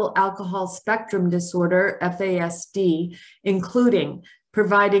fetal alcohol spectrum disorder, FASD, including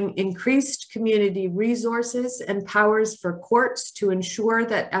providing increased community resources and powers for courts to ensure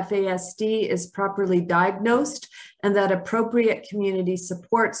that FASD is properly diagnosed and that appropriate community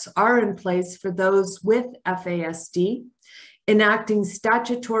supports are in place for those with FASD, enacting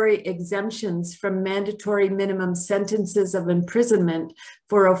statutory exemptions from mandatory minimum sentences of imprisonment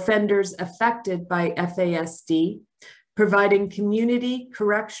for offenders affected by FASD, providing community,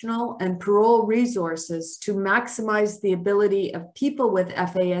 correctional, and parole resources to maximize the ability of people with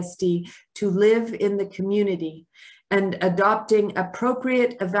FASD to live in the community, and adopting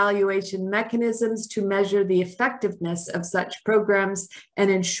appropriate evaluation mechanisms to measure the effectiveness of such programs and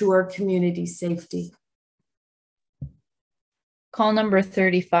ensure community safety. Call number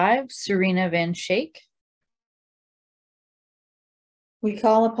 35, Serena Van Schaik. We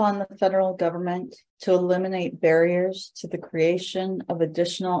call upon the federal government to eliminate barriers to the creation of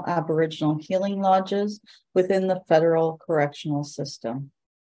additional Aboriginal healing lodges within the federal correctional system.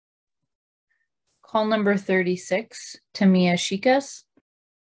 Call number 36, Tamia Shikas.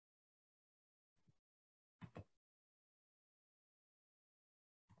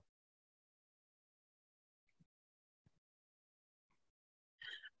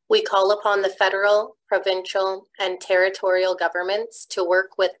 We call upon the federal, provincial, and territorial governments to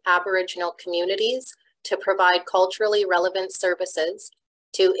work with Aboriginal communities to provide culturally relevant services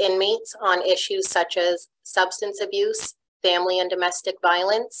to inmates on issues such as substance abuse, family and domestic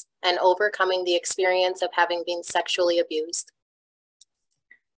violence, and overcoming the experience of having been sexually abused.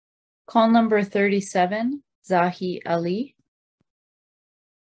 Call number 37, Zahi Ali.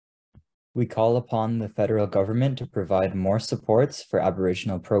 We call upon the federal government to provide more supports for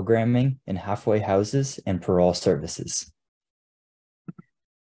Aboriginal programming in halfway houses and parole services.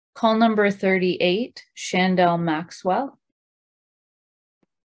 Call number 38, Shandell Maxwell.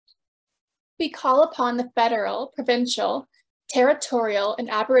 We call upon the federal, provincial, territorial, and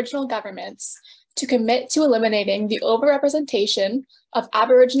Aboriginal governments to commit to eliminating the overrepresentation of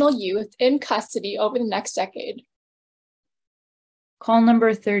Aboriginal youth in custody over the next decade. Call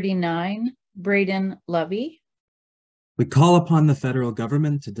number 39, Braden Lovey. We call upon the federal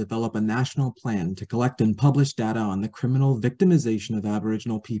government to develop a national plan to collect and publish data on the criminal victimization of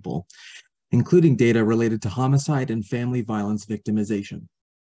Aboriginal people, including data related to homicide and family violence victimization.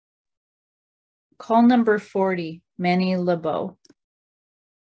 Call number 40, Manny LeBeau.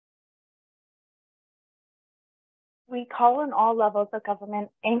 We call on all levels of government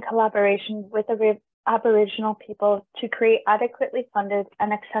in collaboration with the Aboriginal people to create adequately funded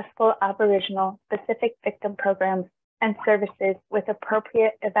and accessible Aboriginal specific victim programs and services with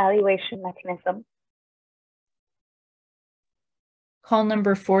appropriate evaluation mechanisms. Call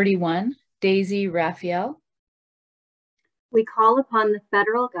number 41, Daisy Raphael. We call upon the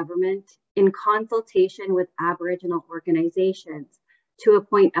federal government in consultation with Aboriginal organizations to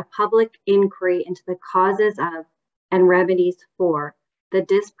appoint a public inquiry into the causes of and remedies for the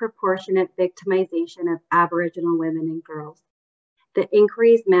disproportionate victimization of Aboriginal women and girls. The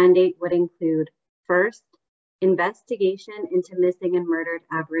inquiry's mandate would include, first, investigation into missing and murdered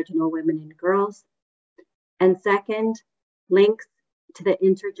Aboriginal women and girls, and second, links to the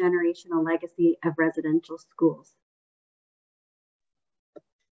intergenerational legacy of residential schools.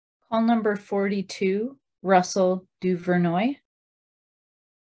 Call number 42, Russell Duvernoy.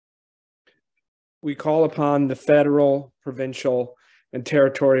 We call upon the federal, provincial, and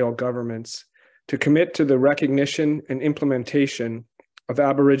territorial governments to commit to the recognition and implementation of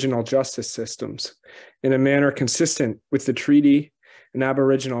Aboriginal justice systems in a manner consistent with the Treaty and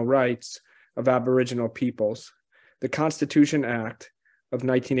Aboriginal Rights of Aboriginal Peoples, the Constitution Act of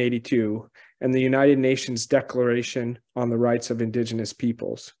 1982, and the United Nations Declaration on the Rights of Indigenous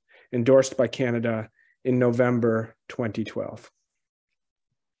Peoples, endorsed by Canada in November 2012.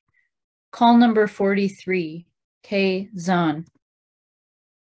 Call number 43, Kay Zahn.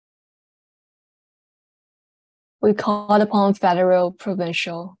 We call upon federal,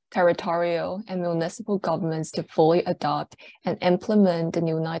 provincial, territorial, and municipal governments to fully adopt and implement the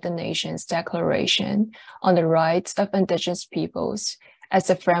United Nations Declaration on the Rights of Indigenous Peoples as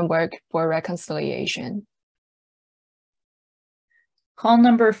a framework for reconciliation. Call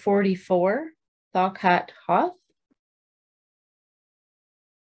number 44, Thakhat Hoth.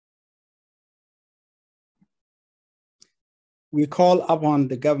 We call upon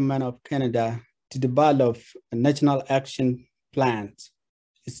the Government of Canada to develop national action plans,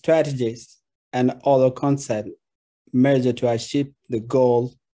 strategies, and other concept measures to achieve the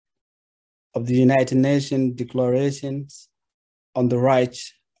goal of the United Nations Declarations on the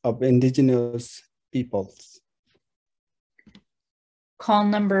Rights of Indigenous Peoples. Call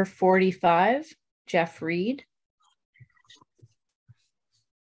number 45, Jeff Reed.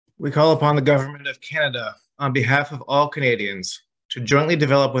 We call upon the Government of Canada, on behalf of all Canadians, to jointly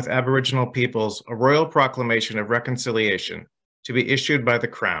develop with Aboriginal peoples a royal proclamation of reconciliation to be issued by the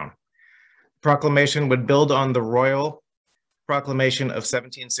Crown. The proclamation would build on the Royal Proclamation of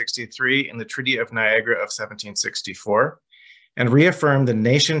 1763 and the Treaty of Niagara of 1764, and reaffirm the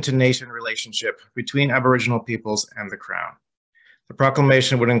nation-to-nation relationship between Aboriginal peoples and the Crown. The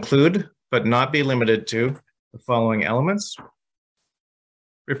proclamation would include, but not be limited to, the following elements: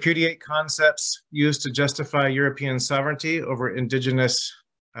 repudiate concepts used to justify European sovereignty over Indigenous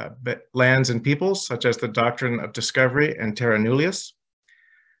lands and peoples, such as the doctrine of discovery and terra nullius.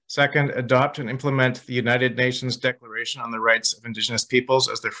 Second, adopt and implement the United Nations Declaration on the Rights of Indigenous Peoples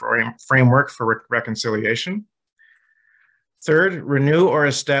as the framework for reconciliation. Third, renew or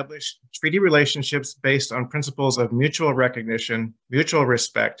establish treaty relationships based on principles of mutual recognition, mutual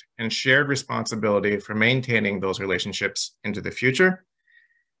respect, and shared responsibility for maintaining those relationships into the future.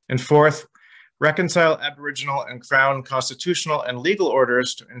 And fourth, reconcile Aboriginal and Crown constitutional and legal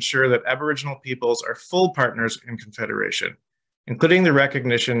orders to ensure that Aboriginal peoples are full partners in Confederation, including the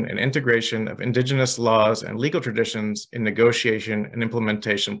recognition and integration of Indigenous laws and legal traditions in negotiation and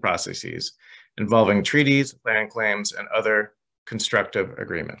implementation processes involving treaties, land claims, and other constructive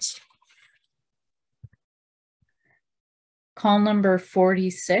agreements. Call number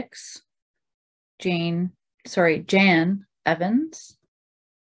 46, Jan Evans.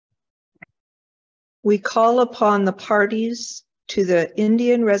 We call upon the parties to the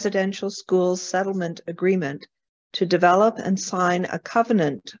Indian Residential Schools Settlement Agreement to develop and sign a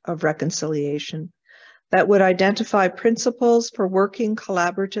covenant of reconciliation that would identify principles for working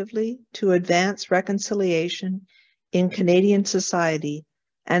collaboratively to advance reconciliation in Canadian society,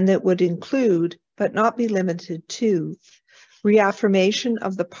 and that would include, but not be limited to, reaffirmation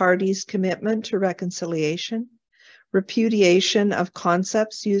of the parties' commitment to reconciliation, repudiation of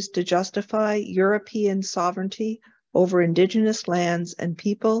concepts used to justify European sovereignty over Indigenous lands and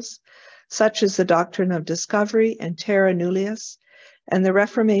peoples, such as the doctrine of discovery and terra nullius, and the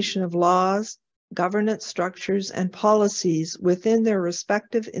reformation of laws, governance structures, and policies within their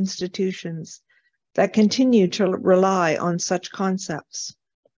respective institutions that continue to rely on such concepts.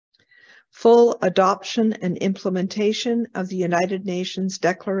 Full adoption and implementation of the United Nations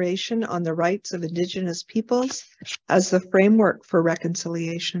Declaration on the Rights of Indigenous Peoples as the framework for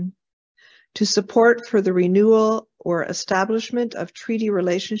reconciliation. To support for the renewal or establishment of treaty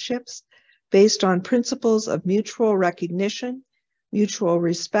relationships based on principles of mutual recognition, mutual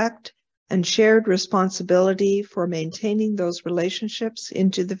respect, and shared responsibility for maintaining those relationships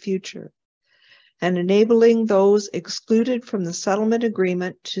into the future, and enabling those excluded from the settlement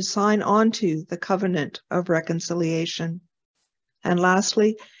agreement to sign on to the covenant of reconciliation. And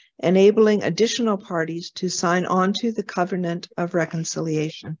lastly, enabling additional parties to sign on to the covenant of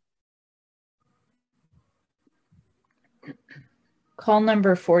reconciliation. Call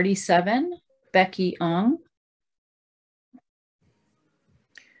number 47, Becky Ong.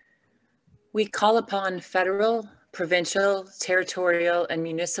 We call upon federal, provincial, territorial, and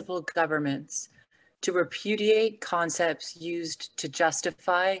municipal governments to repudiate concepts used to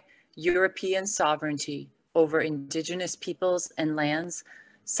justify European sovereignty over Indigenous peoples and lands,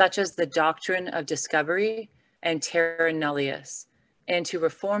 such as the doctrine of discovery and terra nullius, and to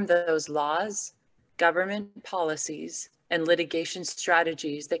reform those laws, government policies, and litigation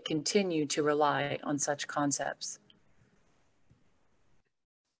strategies that continue to rely on such concepts.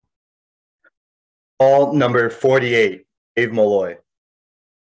 Call number 48, Dave Malloy.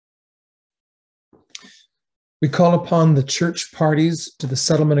 We call upon the church parties to the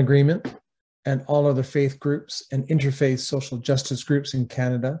settlement agreement and all other faith groups and interfaith social justice groups in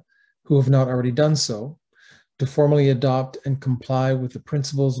Canada who have not already done so to formally adopt and comply with the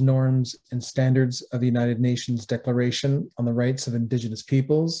principles, norms, and standards of the United Nations Declaration on the Rights of Indigenous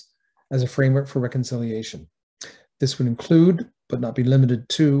Peoples as a framework for reconciliation. This would include, but not be limited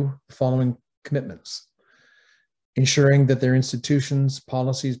to, the following commitments: ensuring that their institutions,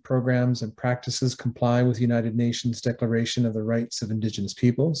 policies, programs, and practices comply with the United Nations Declaration of the Rights of Indigenous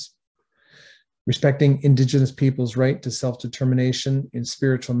Peoples, respecting Indigenous peoples' right to self-determination in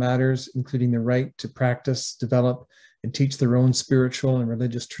spiritual matters, including the right to practice, develop, and teach their own spiritual and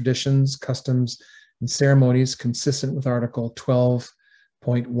religious traditions, customs, and ceremonies consistent with Article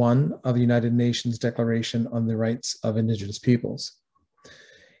 12.1 of the United Nations Declaration on the Rights of Indigenous Peoples.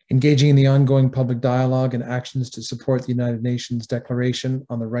 Engaging in the ongoing public dialogue and actions to support the United Nations Declaration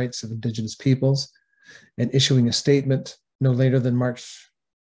on the Rights of Indigenous Peoples, and issuing a statement no later than March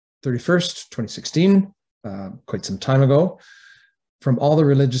 31st, 2016, quite some time ago, from all the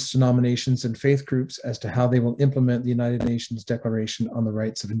religious denominations and faith groups as to how they will implement the United Nations Declaration on the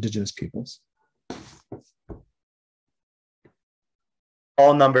Rights of Indigenous Peoples.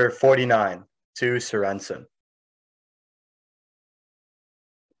 Call number 49, Sue Sorensen.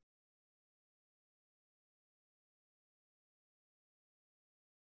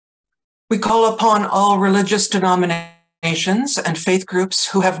 We call upon all religious denominations and faith groups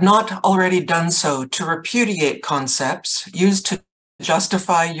who have not already done so to repudiate concepts used to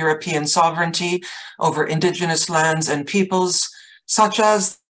justify European sovereignty over Indigenous lands and peoples, such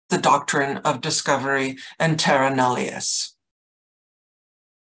as the doctrine of discovery and terra nullius.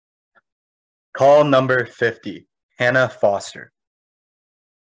 Call number 50, Hannah Foster.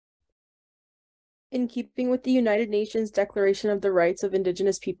 In keeping with the United Nations Declaration of the Rights of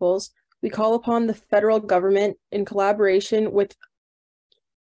Indigenous Peoples, we call upon the federal government, in collaboration with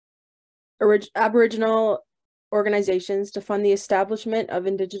Aboriginal organizations, to fund the establishment of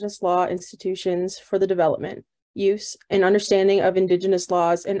Indigenous law institutions for the development, use, and understanding of Indigenous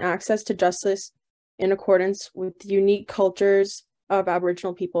laws and access to justice in accordance with the unique cultures of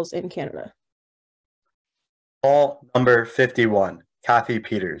Aboriginal peoples in Canada. Call number 51, Kathy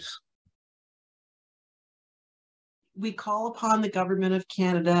Peters. We call upon the Government of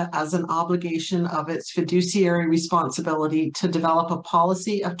Canada as an obligation of its fiduciary responsibility to develop a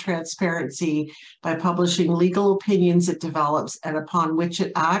policy of transparency by publishing legal opinions it develops and upon which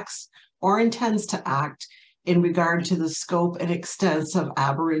it acts or intends to act in regard to the scope and extent of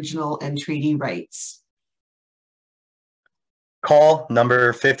Aboriginal and treaty rights. Call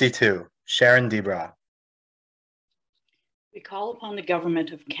number 52, Sharon Debra. We call upon the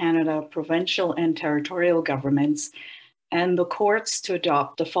Government of Canada, provincial and territorial governments, and the courts to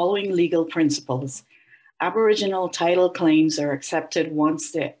adopt the following legal principles. Aboriginal title claims are accepted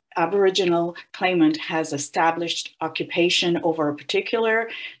once the Aboriginal claimant has established occupation over a particular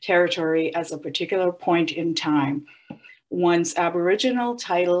territory as a particular point in time. Once Aboriginal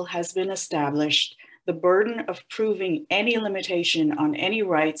title has been established, the burden of proving any limitation on any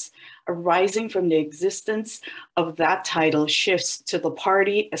rights arising from the existence of that title shifts to the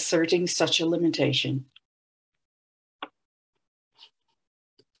party asserting such a limitation.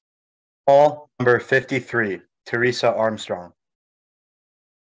 Call number 53, Teresa Armstrong.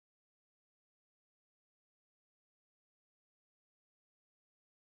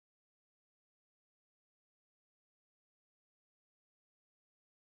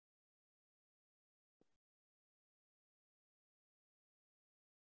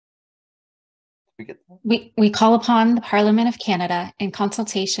 We call upon the Parliament of Canada in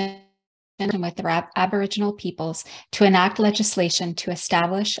consultation with the Aboriginal peoples to enact legislation to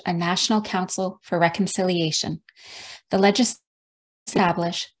establish a National Council for Reconciliation. The legislation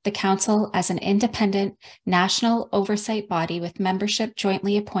establish the Council as an independent national oversight body with membership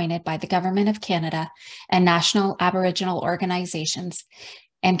jointly appointed by the Government of Canada and national Aboriginal organizations,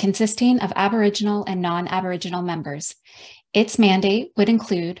 and consisting of Aboriginal and non-Aboriginal members. Its mandate would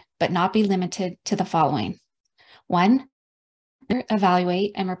include, but not be limited to, the following. 1,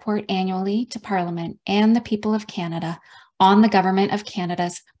 evaluate and report annually to Parliament and the people of Canada on the Government of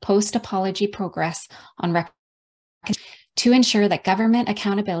Canada's post-apology progress on to ensure that government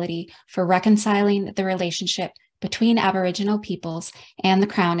accountability for reconciling the relationship between Aboriginal peoples and the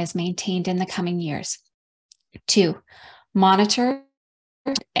Crown is maintained in the coming years. 2, monitor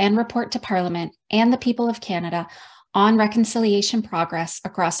and report to Parliament and the people of Canada on reconciliation progress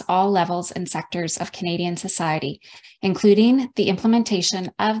across all levels and sectors of Canadian society, including the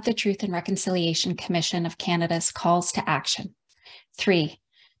implementation of the Truth and Reconciliation Commission of Canada's calls to action. 3,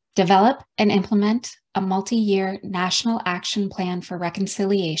 develop and implement a multi-year national action plan for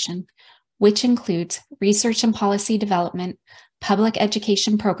reconciliation, which includes research and policy development, public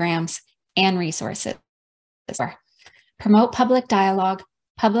education programs, and resources. 4, promote public dialogue,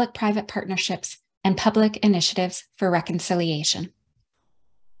 public-private partnerships, and public initiatives for reconciliation.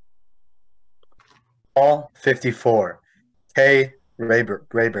 Call 54, Kay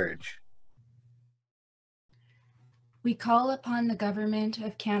Rayburge. We call upon the Government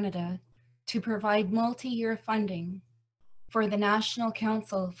of Canada to provide multi-year funding for the National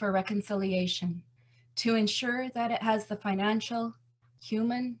Council for Reconciliation to ensure that it has the financial,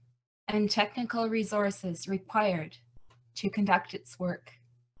 human, and technical resources required to conduct its work,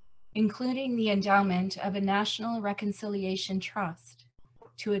 including the endowment of a National Reconciliation Trust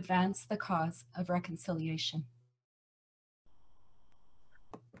to advance the cause of reconciliation.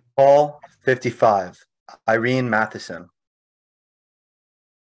 Call 55, Irene Matheson.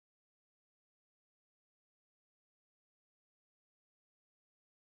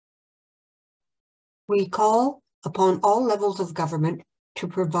 We call upon all levels of government to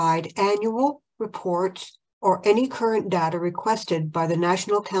provide annual reports or any current data requested by the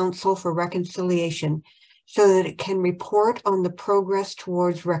National Council for Reconciliation so that it can report on the progress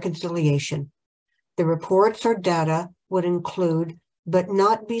towards reconciliation. The reports or data would include, but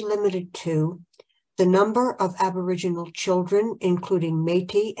not be limited to, the number of Aboriginal children, including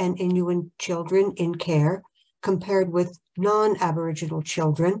Métis and Inuit children in care, compared with non-Aboriginal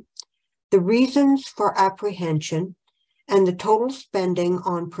children, the reasons for apprehension, and the total spending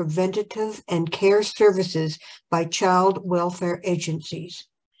on preventative and care services by child welfare agencies.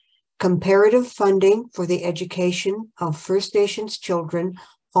 Comparative funding for the education of First Nations children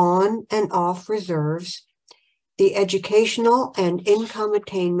on and off reserves, the educational and income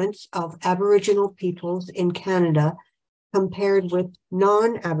attainments of Aboriginal peoples in Canada compared with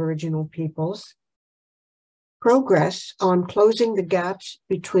non-Aboriginal peoples, progress on closing the gaps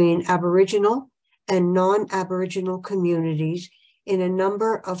between Aboriginal and non-Aboriginal communities in a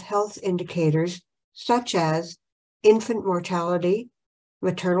number of health indicators such as infant mortality,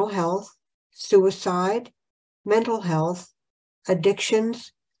 maternal health, suicide, mental health,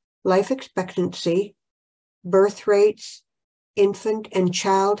 addictions, life expectancy, birth rates, infant and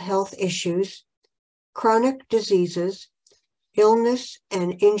child health issues, chronic diseases, illness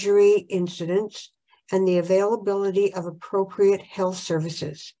and injury incidents, and the availability of appropriate health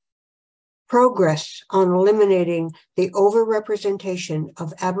services. Progress on eliminating the overrepresentation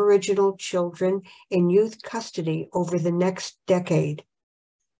of Aboriginal children in youth custody over the next decade.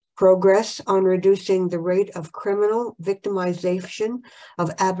 Progress on reducing the rate of criminal victimization of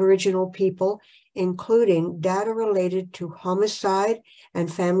Aboriginal people, including data related to homicide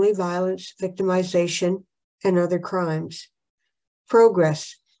and family violence victimization and other crimes.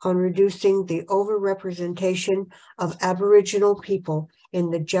 Progress on reducing the overrepresentation of Aboriginal people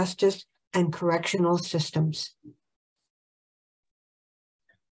in the justice and correctional systems.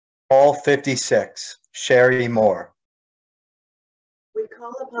 All 56, Sherry Moore. We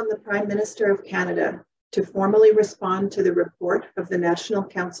call upon the Prime Minister of Canada to formally respond to the report of the National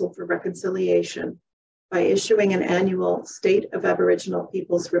Council for Reconciliation by issuing an annual State of Aboriginal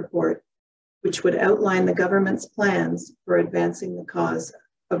Peoples report, which would outline the government's plans for advancing the cause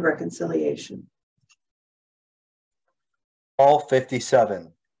of reconciliation. All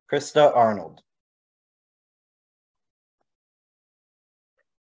 57, Krista Arnold.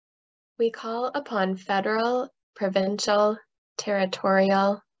 We call upon federal, provincial,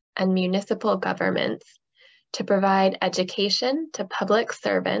 territorial, and municipal governments to provide education to public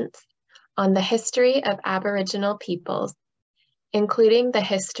servants on the history of Aboriginal peoples, including the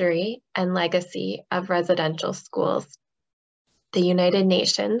history and legacy of residential schools, the United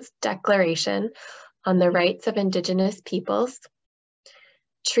Nations Declaration on the Rights of Indigenous Peoples,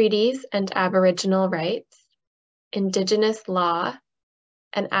 treaties and Aboriginal rights, Indigenous law,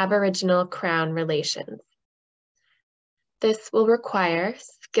 and Aboriginal Crown relations. This will require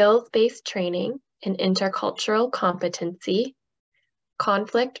skills-based training in intercultural competency,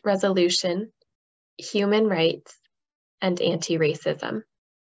 conflict resolution, human rights, and anti-racism.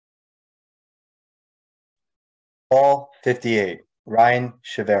 All 58, Ryan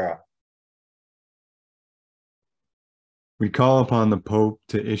Chivera. We call upon the Pope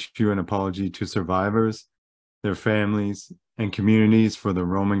to issue an apology to survivors, their families, and communities for the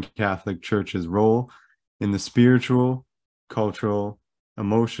Roman Catholic Church's role in the spiritual, cultural,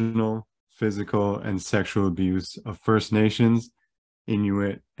 emotional, physical, and sexual abuse of First Nations,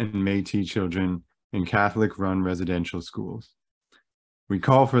 Inuit, and Métis children in Catholic-run residential schools. We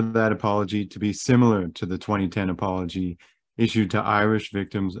call for that apology to be similar to the 2010 apology issued to Irish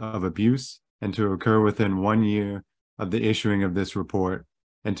victims of abuse and to occur within 1 year of the issuing of this report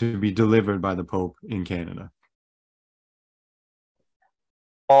and to be delivered by the Pope in Canada.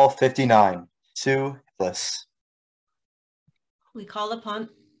 All 59, Sue Hillis. We call upon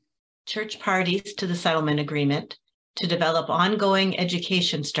church parties to the settlement agreement to develop ongoing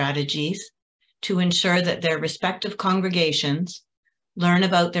education strategies to ensure that their respective congregations learn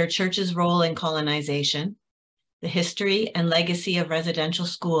about their church's role in colonization, the history and legacy of residential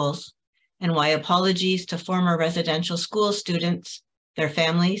schools, and why apologies to former residential school students, their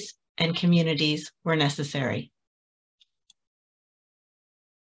families, and communities were necessary.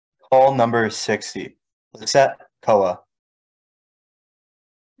 Call number 60, Lisette Koa.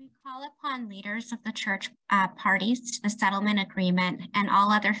 We call upon leaders of the church parties to the settlement agreement and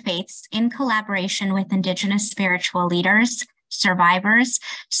all other faiths in collaboration with Indigenous spiritual leaders, survivors,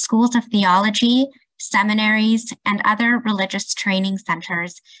 schools of theology, seminaries, and other religious training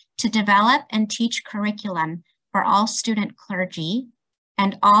centers to develop and teach curriculum for all student clergy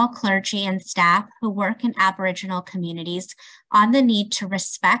and all clergy and staff who work in Aboriginal communities on the need to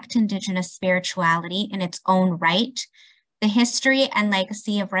respect Indigenous spirituality in its own right, the history and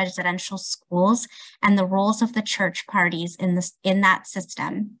legacy of residential schools and the roles of the church parties in that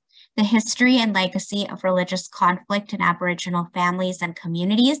system, the history and legacy of religious conflict in Aboriginal families and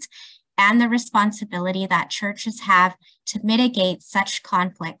communities, and the responsibility that churches have to mitigate such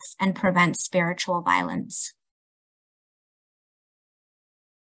conflicts and prevent spiritual violence.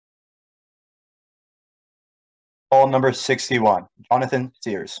 Call number 61, Jonathan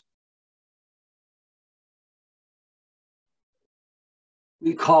Sears.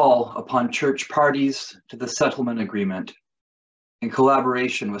 We call upon church parties to the settlement agreement in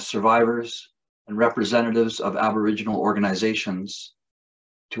collaboration with survivors and representatives of Aboriginal organizations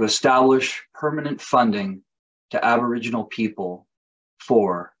to establish permanent funding to Aboriginal people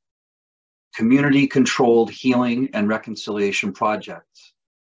for community-controlled healing and reconciliation projects,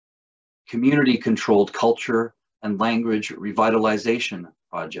 community-controlled culture and language revitalization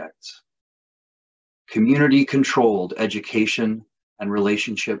projects, community-controlled education and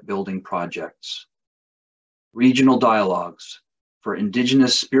relationship building projects, regional dialogues for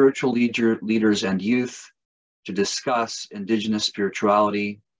Indigenous spiritual leaders and youth to discuss Indigenous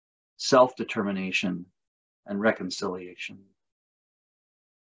spirituality, self-determination, and reconciliation.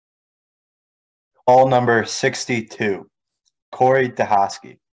 Call number 62, Corey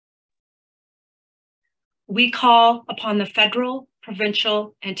Dahasky. We call upon the federal,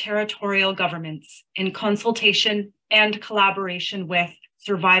 provincial, and territorial governments in consultation and collaboration with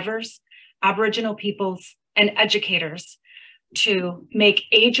survivors, Aboriginal peoples, and educators to make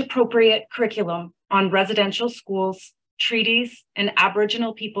age-appropriate curriculum on residential schools, treaties, and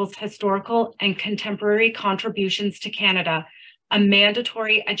Aboriginal peoples' historical and contemporary contributions to Canada a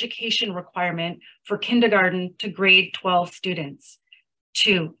mandatory education requirement for kindergarten to grade 12 students.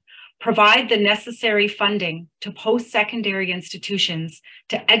 2, provide the necessary funding to post-secondary institutions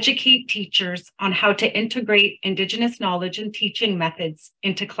to educate teachers on how to integrate Indigenous knowledge and teaching methods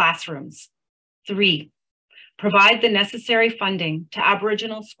into classrooms. 3, provide the necessary funding to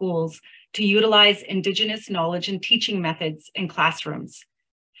Aboriginal schools to utilize Indigenous knowledge and teaching methods in classrooms.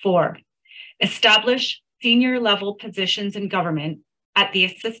 4, establish senior level positions in government at the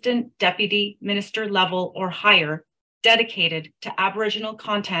assistant deputy minister level or higher dedicated to Aboriginal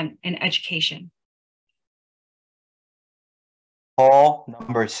content and education. Call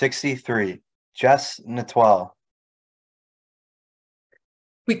number 63, Jess Natwell.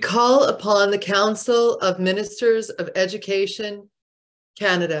 We call upon the Council of Ministers of Education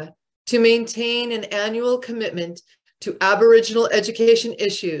Canada to maintain an annual commitment to Aboriginal education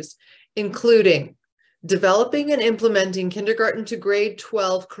issues, including developing and implementing kindergarten to grade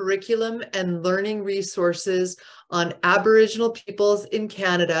 12 curriculum and learning resources on Aboriginal peoples in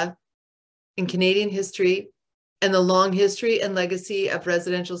Canada, in Canadian history, and the long history and legacy of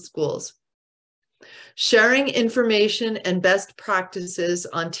residential schools. Sharing information and best practices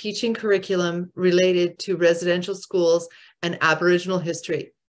on teaching curriculum related to residential schools and Aboriginal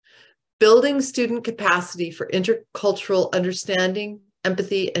history. Building student capacity for intercultural understanding,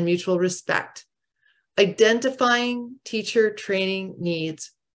 empathy, and mutual respect. Identifying teacher training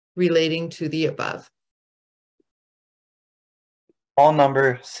needs relating to the above. Call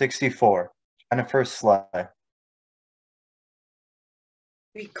number 64, Jennifer Slay.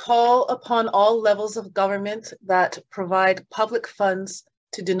 We call upon all levels of government that provide public funds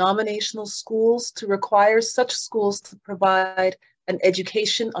to denominational schools to require such schools to provide an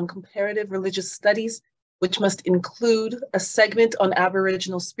education on comparative religious studies, which must include a segment on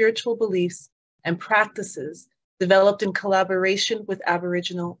Aboriginal spiritual beliefs and practices developed in collaboration with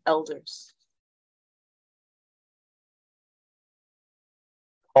Aboriginal elders.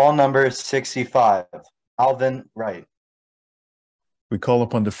 Call number 65, Alvin Wright. We call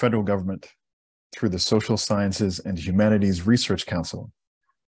upon the federal government through the Social Sciences and Humanities Research Council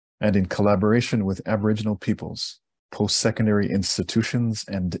and in collaboration with Aboriginal peoples, post-secondary institutions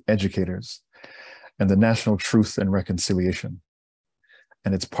and educators, and the National Truth and Reconciliation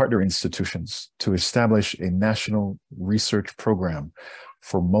and its partner institutions to establish a national research program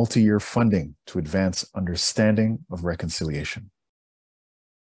for multi-year funding to advance understanding of reconciliation.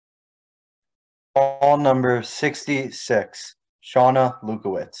 Call number 66, Shauna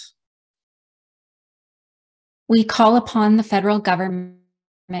Lukowitz. We call upon the federal government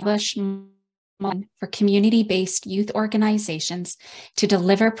for community-based youth organizations to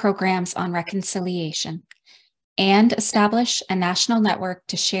deliver programs on reconciliation and establish a national network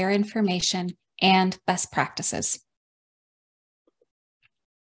to share information and best practices.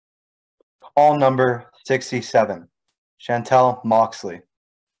 Call number 67, Chantel Moxley.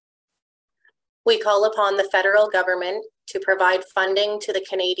 We call upon the federal government to provide funding to the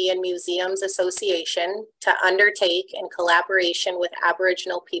Canadian Museums Association to undertake, in collaboration with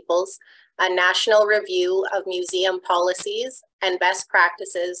Aboriginal peoples, a national review of museum policies and best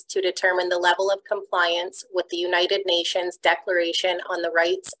practices to determine the level of compliance with the United Nations Declaration on the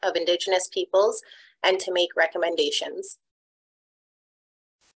Rights of Indigenous Peoples and to make recommendations.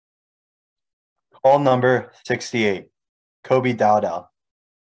 Call number 68, Kobe Dowdell.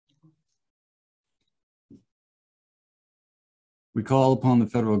 We call upon the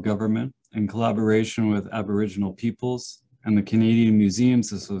federal government, in collaboration with Aboriginal peoples and the Canadian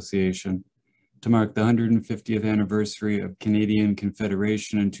Museums Association, to mark the 150th anniversary of Canadian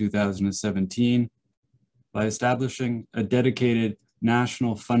Confederation in 2017 by establishing a dedicated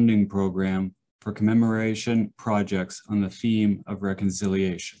national funding program for commemoration projects on the theme of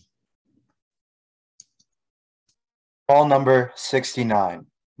reconciliation. Call number 69,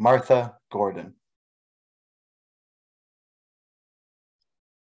 Martha Gordon.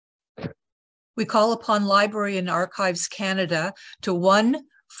 We call upon Library and Archives Canada to 1,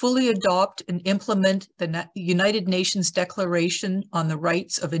 fully adopt and implement the United Nations Declaration on the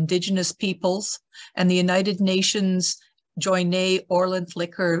Rights of Indigenous Peoples and the United Nations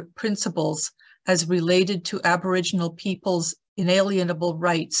Joyner-Orland-Licker principles as related to Aboriginal peoples' inalienable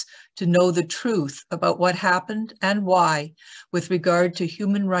rights to know the truth about what happened and why with regard to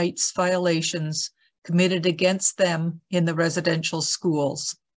human rights violations committed against them in the residential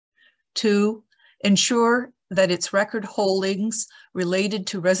schools. 2, ensure that its record holdings related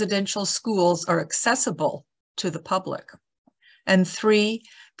to residential schools are accessible to the public. And 3,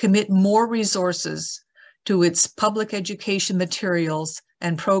 commit more resources to its public education materials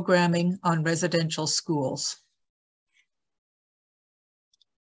and programming on residential schools.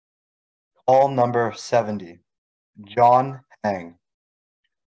 Call number 70, John Hang.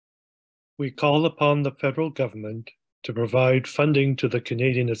 We call upon the federal government to provide funding to the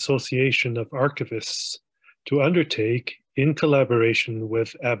Canadian Association of Archivists to undertake, in collaboration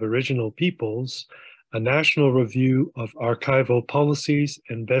with Aboriginal peoples, a national review of archival policies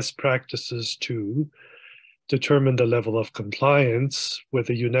and best practices to determine the level of compliance with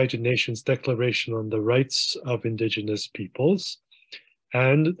the United Nations Declaration on the Rights of Indigenous Peoples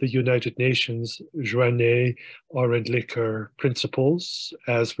and the United Nations Joyner-Orland-Licker principles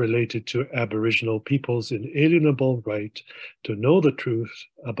as related to Aboriginal people's inalienable right to know the truth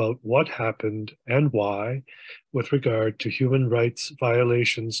about what happened and why with regard to human rights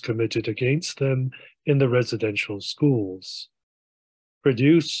violations committed against them in the residential schools.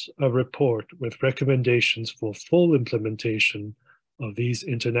 Produce a report with recommendations for full implementation of these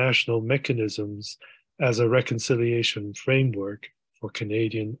international mechanisms as a reconciliation framework for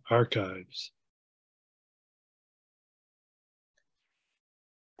Canadian archives.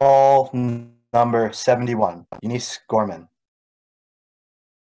 Call number 71, Eunice Gorman.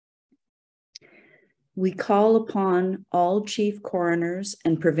 We call upon all chief coroners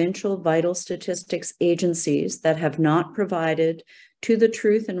and provincial vital statistics agencies that have not provided to the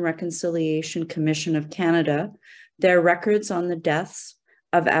Truth and Reconciliation Commission of Canada their records on the deaths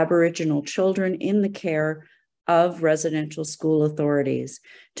of Aboriginal children in the care of residential school authorities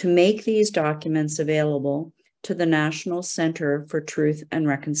to make these documents available to the National Centre for Truth and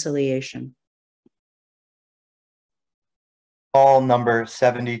Reconciliation. Call number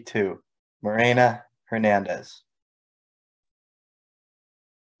 72, Morena Hernandez.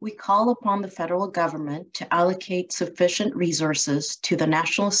 We call upon the federal government to allocate sufficient resources to the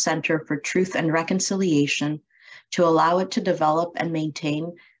National Centre for Truth and Reconciliation to allow it to develop and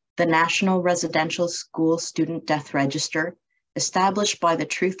maintain the National Residential School Student Death Register established by the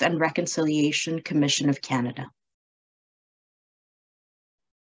Truth and Reconciliation Commission of Canada.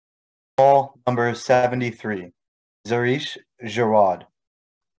 Call number 73, Zarish Jarrad.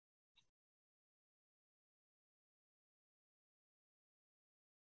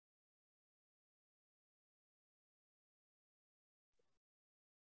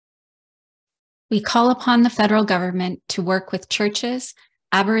 We call upon the federal government to work with churches,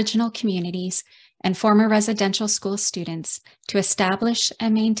 Aboriginal communities, and former residential school students to establish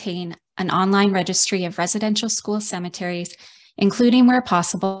and maintain an online registry of residential school cemeteries, including where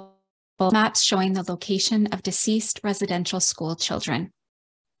possible, maps showing the location of deceased residential school children.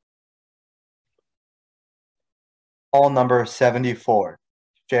 Call number 74,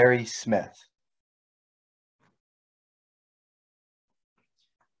 Sherry Smith.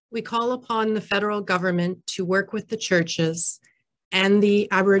 We call upon the federal government to work with the churches and the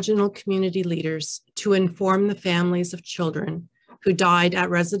Aboriginal community leaders to inform the families of children who died at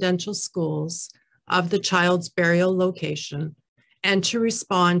residential schools of the child's burial location and to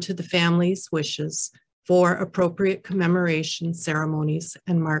respond to the family's wishes for appropriate commemoration ceremonies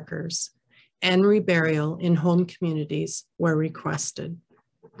and markers and reburial in home communities where requested.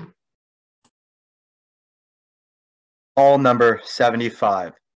 Call number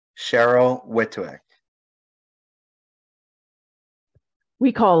 75, Cheryl Witwick.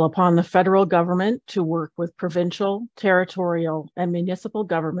 We call upon the federal government to work with provincial, territorial, and municipal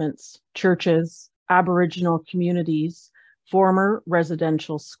governments, churches, Aboriginal communities, former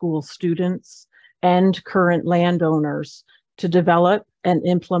residential school students, and current landowners to develop and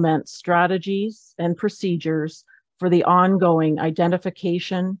implement strategies and procedures for the ongoing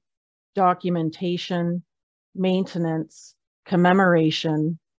identification, documentation, maintenance,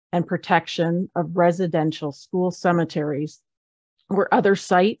 commemoration, and protection of residential school cemeteries or other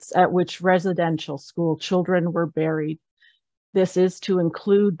sites at which residential school children were buried. This is to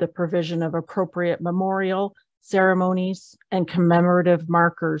include the provision of appropriate memorial ceremonies and commemorative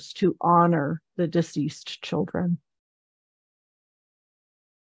markers to honor the deceased children.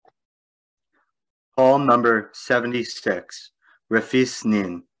 Call number 76, Rafis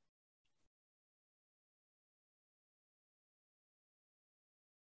Nin.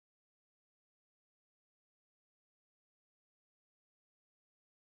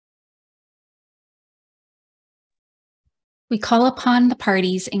 We call upon the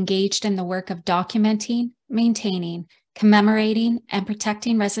parties engaged in the work of documenting, maintaining, commemorating, and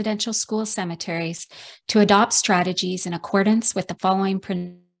protecting residential school cemeteries to adopt strategies in accordance with the following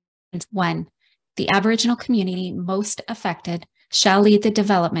principles. 1. The Aboriginal community most affected shall lead the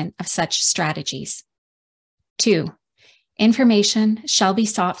development of such strategies. 2. Information shall be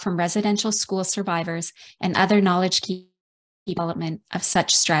sought from residential school survivors and other knowledge key development of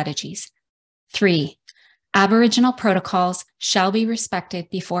such strategies. 3. Aboriginal protocols shall be respected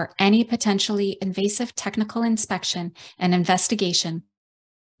before any potentially invasive technical inspection and investigation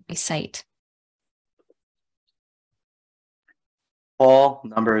by site. Call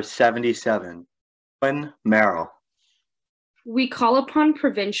number 77, Quinn Merrill. We call upon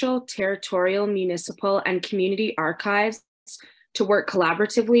provincial, territorial, municipal, and community archives to work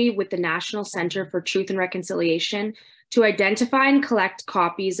collaboratively with the National Centre for Truth and Reconciliation to identify and collect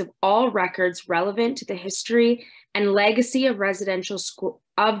copies of all records relevant to the history and legacy of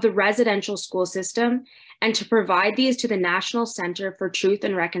the residential school system, and to provide these to the National Centre for Truth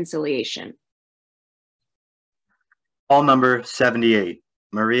and Reconciliation. Call number 78,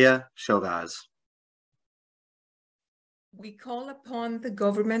 Maria Chauvaz. We call upon the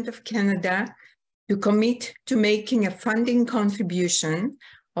Government of Canada to commit to making a funding contribution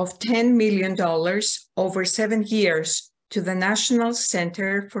of $10 million over 7 years to the National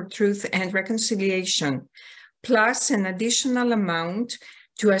Centre for Truth and Reconciliation, plus an additional amount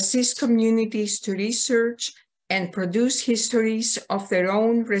to assist communities to research and produce histories of their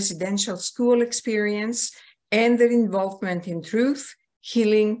own residential school experience and their involvement in truth,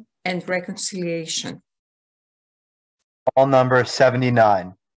 healing, and reconciliation. Call number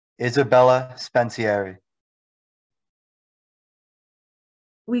 79, Isabella Spencieri.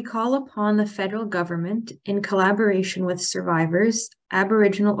 We call upon the federal government, in collaboration with survivors,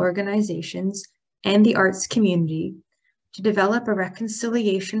 Aboriginal organizations, and the arts community, to develop a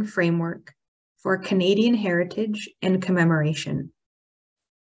reconciliation framework for Canadian heritage and commemoration.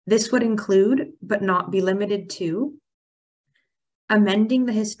 This would include, but not be limited to, amending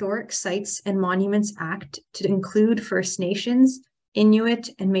the Historic Sites and Monuments Act to include First Nations, Inuit,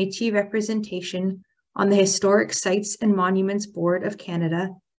 and Métis representation on the Historic Sites and Monuments Board of Canada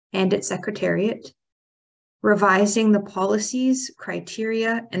and its Secretariat, revising the policies,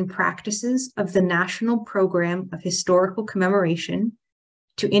 criteria, and practices of the National Program of Historical Commemoration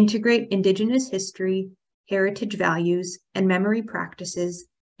to integrate Indigenous history, heritage values, and memory practices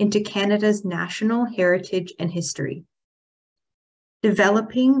into Canada's national heritage and history.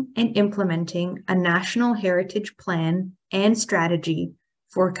 Developing and implementing a national heritage plan and strategy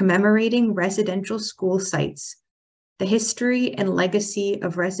for commemorating residential school sites, the history and legacy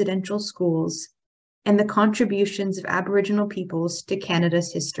of residential schools, and the contributions of Aboriginal peoples to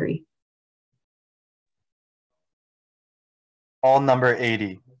Canada's history. Call number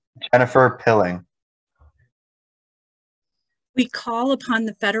 80, Jennifer Pilling. We call upon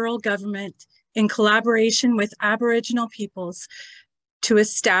the federal government, in collaboration with Aboriginal peoples, to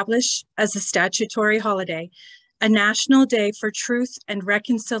establish as a statutory holiday a National Day for Truth and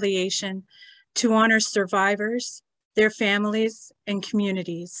Reconciliation to honor survivors, their families, and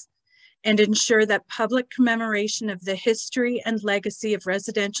communities, and ensure that public commemoration of the history and legacy of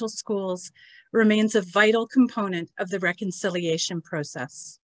residential schools remains a vital component of the reconciliation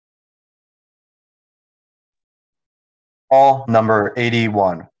process. Call number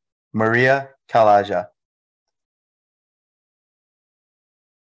 81, Maria Kalaja.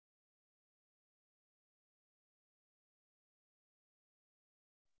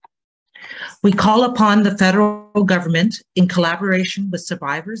 We call upon the federal government, in collaboration with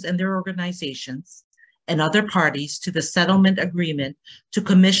survivors and their organizations and other parties to the settlement agreement, to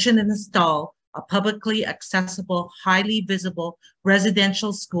commission and install a publicly accessible, highly visible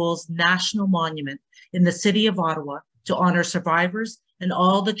residential schools national monument in the city of Ottawa to honor survivors and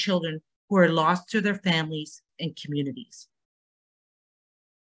all the children who are lost to their families and communities.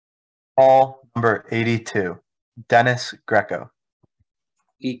 Call number 82, Dennis Greco.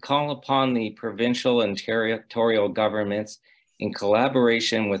 We call upon the provincial and territorial governments, in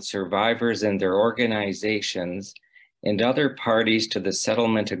collaboration with survivors and their organizations and other parties to the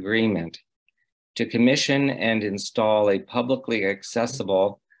settlement agreement, to commission and install a publicly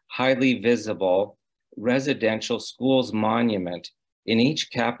accessible, highly visible residential schools monument in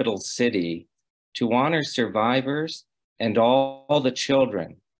each capital city to honor survivors and all the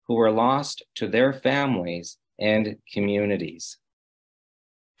children who were lost to their families and communities.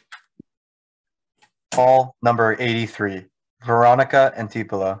 Call number 83, Veronica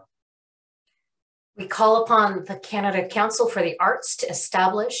Antipola. We call upon the Canada Council for the Arts to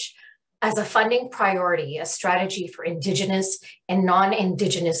establish as a funding priority a strategy for Indigenous and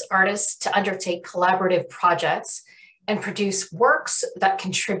non-Indigenous artists to undertake collaborative projects and produce works that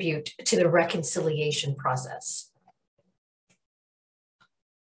contribute to the reconciliation process.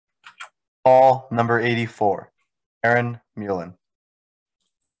 Call number 84, Aaron Mullen.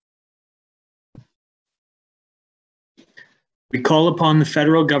 We call upon the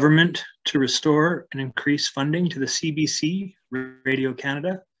federal government to restore and increase funding to the CBC, Radio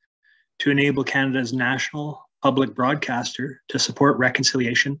Canada, to enable Canada's national public broadcaster to support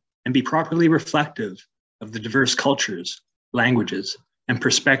reconciliation and be properly reflective of the diverse cultures, languages, and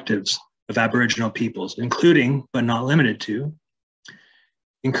perspectives of Aboriginal peoples, including, but not limited to,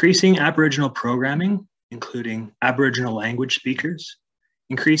 increasing Aboriginal programming, including Aboriginal language speakers,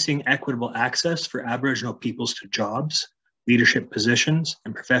 increasing equitable access for Aboriginal peoples to jobs, leadership positions,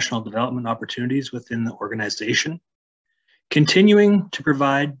 and professional development opportunities within the organization, continuing to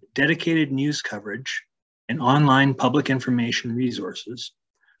provide dedicated news coverage and online public information resources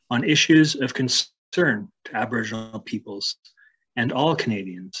on issues of concern to Aboriginal peoples and all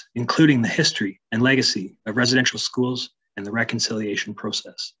Canadians, including the history and legacy of residential schools and the reconciliation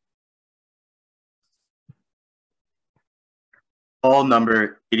process. Call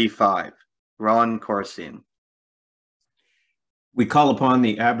number 85, Ron Corsin. We call upon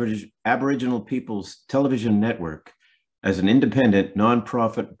the Aboriginal Peoples Television Network as an independent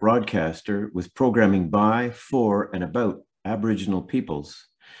nonprofit broadcaster with programming by, for, and about Aboriginal peoples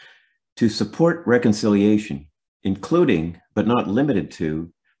to support reconciliation, including, but not limited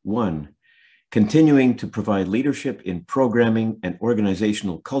to, 1, continuing to provide leadership in programming and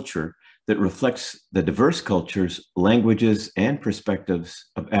organizational culture that reflects the diverse cultures, languages, and perspectives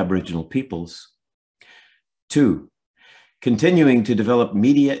of Aboriginal peoples. 2, continuing to develop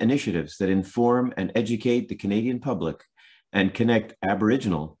media initiatives that inform and educate the Canadian public and connect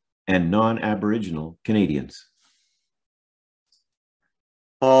Aboriginal and non-Aboriginal Canadians.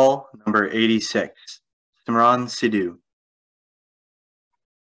 Call number 86, Simran Sidhu.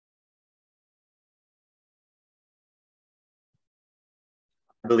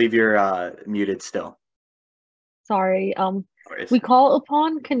 I believe you're muted still. Sorry. We call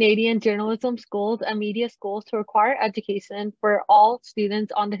upon Canadian journalism schools and media schools to require education for all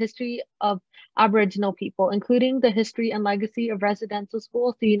students on the history of Aboriginal people, including the history and legacy of residential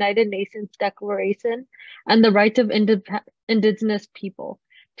schools, the United Nations Declaration, and the rights of Indigenous people,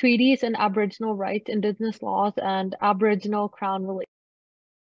 treaties and Aboriginal rights, Indigenous laws, and Aboriginal Crown relations.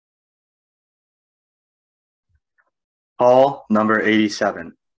 Call number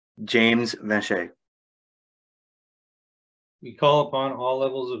 87, James Venchet. We call upon all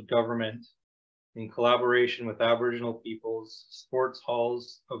levels of government, in collaboration with Aboriginal peoples, sports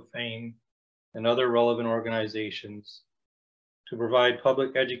halls of fame, and other relevant organizations, to provide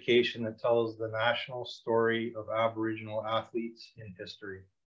public education that tells the national story of Aboriginal athletes in history.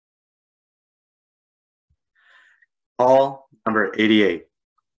 Call number 88,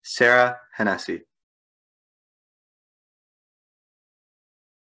 Sarah Hennessy.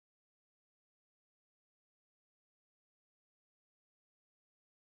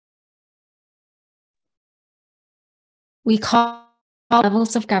 We call all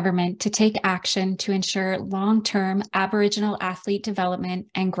levels of government to take action to ensure long-term Aboriginal athlete development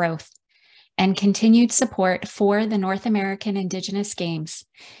and growth, and continued support for the North American Indigenous Games,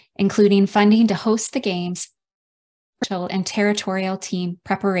 including funding to host the Games and territorial team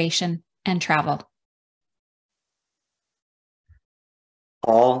preparation and travel.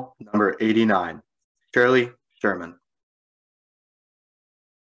 Call number 89, Shirley Sherman.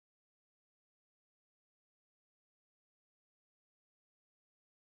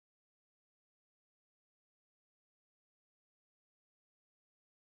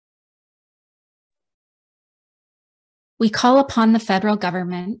 We call upon the federal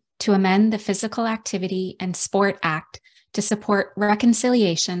government to amend the Physical Activity and Sport Act to support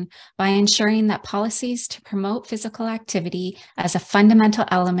reconciliation by ensuring that policies to promote physical activity as a fundamental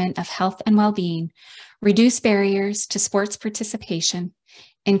element of health and well-being, reduce barriers to sports participation,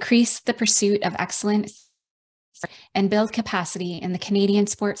 increase the pursuit of excellence, and build capacity in the Canadian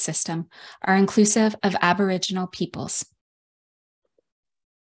sports system are inclusive of Aboriginal peoples.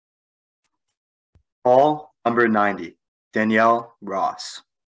 Call number 90, Danielle Ross.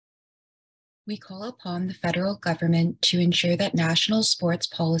 We call upon the federal government to ensure that national sports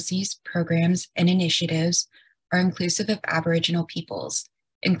policies, programs, and initiatives are inclusive of Aboriginal peoples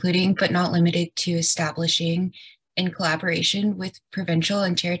including but not limited to establishing, in collaboration with provincial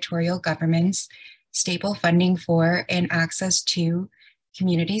and territorial governments, stable funding for and access to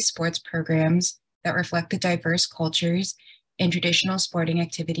community sports programs that reflect the diverse cultures and traditional sporting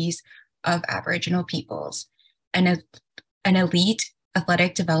activities of Aboriginal peoples, and an elite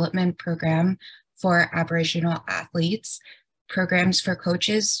athletic development program for Aboriginal athletes, programs for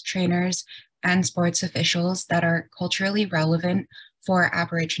coaches, trainers, and sports officials that are culturally relevant for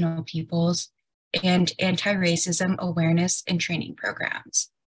Aboriginal peoples, and anti-racism awareness and training programs.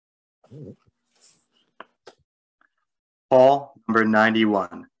 Call number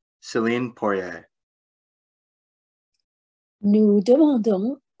 91, Céline Poirier. Nous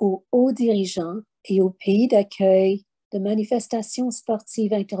demandons aux hauts dirigeants et aux pays d'accueil de manifestations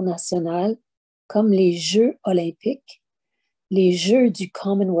sportives internationales comme les Jeux olympiques, les Jeux du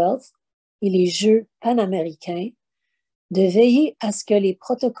Commonwealth et les Jeux panaméricains de veiller à ce que les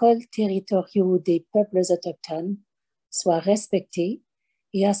protocoles territoriaux des peuples autochtones soient respectés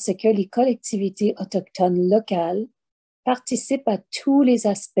et à ce que les collectivités autochtones locales participent à tous les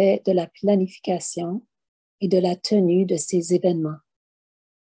aspects de la planification et de la tenue de ces événements.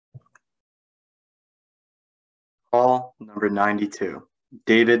 Call number 92,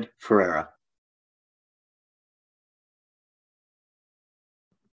 David Ferreira.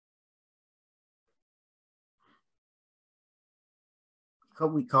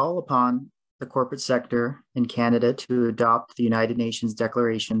 We call upon the corporate sector in Canada to adopt the United Nations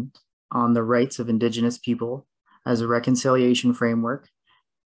Declaration on the Rights of Indigenous People as a reconciliation framework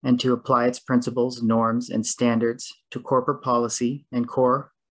and to apply its principles, norms, and standards to corporate policy and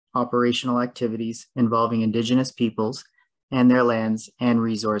core operational activities involving Indigenous peoples and their lands and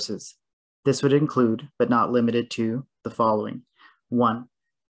resources. This would include, but not limited to, the following. 1,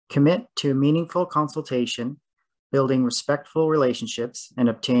 commit to meaningful consultation, building respectful relationships, and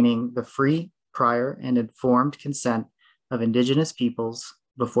obtaining the free, prior, and informed consent of Indigenous peoples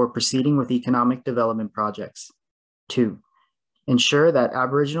before proceeding with economic development projects. 2, ensure that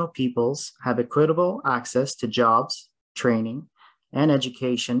Aboriginal peoples have equitable access to jobs, training, and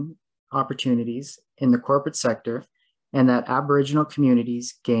education opportunities in the corporate sector, and that Aboriginal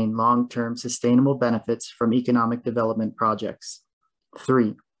communities gain long-term sustainable benefits from economic development projects.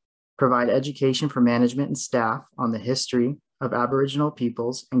 3, provide education for management and staff on the history of Aboriginal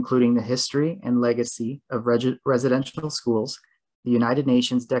peoples, including the history and legacy of residential schools, the United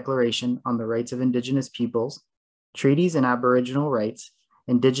Nations Declaration on the Rights of Indigenous Peoples, treaties and Aboriginal rights,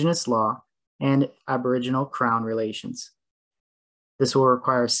 Indigenous law, and Aboriginal Crown relations. This will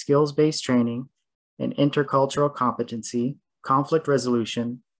require skills-based training in intercultural competency, conflict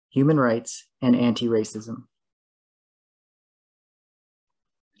resolution, human rights, and anti-racism.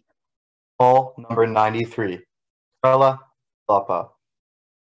 Call number 93, Carla Lapa.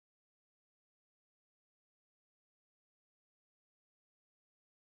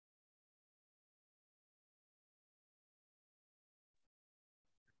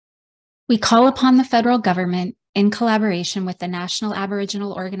 We call upon the federal government, in collaboration with the national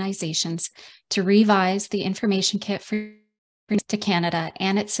Aboriginal organizations, to revise the information kit for to Canada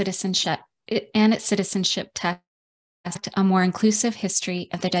and its citizenship text, a more inclusive history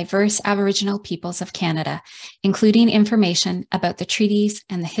of the diverse Aboriginal peoples of Canada, including information about the treaties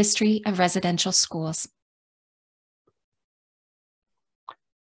and the history of residential schools.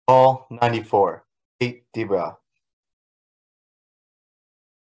 Call 94, Kate Debra.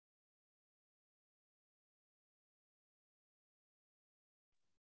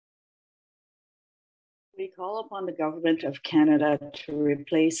 We call upon the Government of Canada to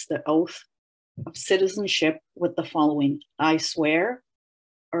replace the oath of citizenship with the following. I swear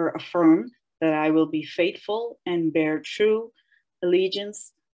or affirm that I will be faithful and bear true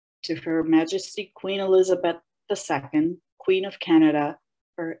allegiance to Her Majesty Queen Elizabeth II, Queen of Canada,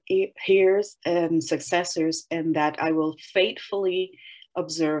 her heirs and successors, and that I will faithfully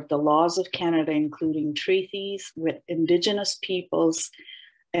observe the laws of Canada, including treaties with Indigenous peoples,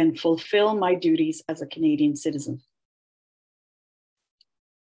 and fulfill my duties as a Canadian citizen.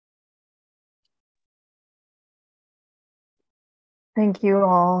 Thank you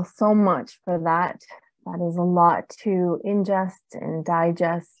all so much for that. That is a lot to ingest and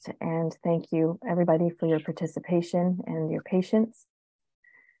digest, and thank you everybody for your participation and your patience.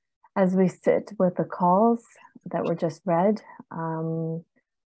 As we sit with the calls that were just read,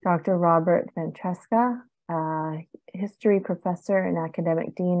 Dr. Robert Ventresca, history professor and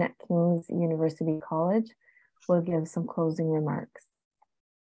academic dean at King's University College, will give some closing remarks.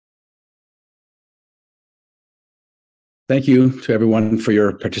 Thank you to everyone for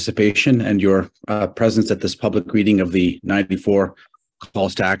your participation and your presence at this public reading of the 94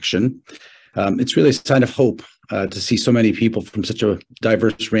 calls to action. It's really a sign of hope to see so many people from such a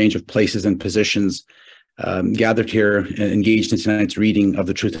diverse range of places and positions gathered here and engaged in tonight's reading of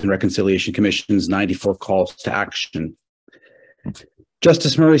the Truth and Reconciliation Commission's 94 calls to action.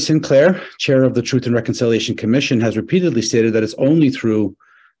 Justice Murray Sinclair, chair of the Truth and Reconciliation Commission, has repeatedly stated that it's only through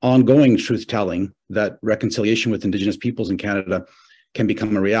ongoing truth-telling that reconciliation with Indigenous peoples in Canada can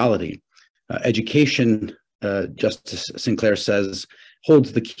become a reality. Education, Justice Sinclair says,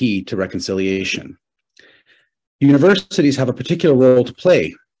 holds the key to reconciliation. Universities have a particular role to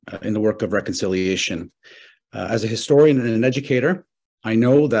play in the work of reconciliation. As a historian and an educator, I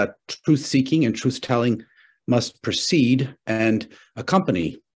know that truth-seeking and truth-telling must precede and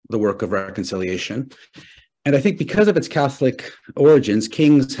accompany the work of reconciliation. And I think because of its Catholic origins,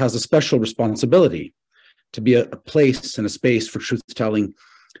 King's has a special responsibility to be a place and a space for truth-telling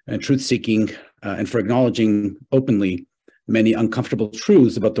and truth-seeking and for acknowledging openly many uncomfortable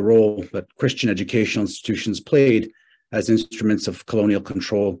truths about the role that Christian educational institutions played as instruments of colonial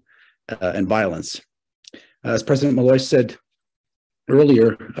control and violence. As President Malloy said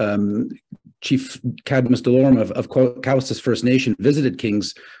earlier, Chief Cadmus Delorme of Cowessess First Nation visited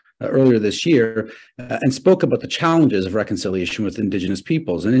King's earlier this year and spoke about the challenges of reconciliation with Indigenous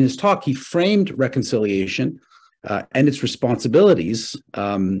peoples. And in his talk, he framed reconciliation and its responsibilities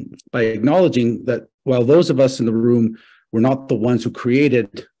by acknowledging that while those of us in the room were not the ones who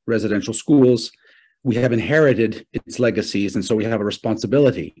created residential schools, we have inherited its legacies, and so we have a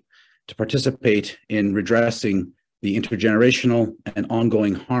responsibility to participate in redressing the intergenerational and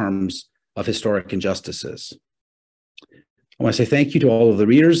ongoing harms of historic injustices. I want to say thank you to all of the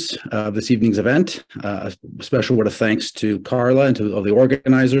readers of this evening's event. A special word of thanks to Carla and to all the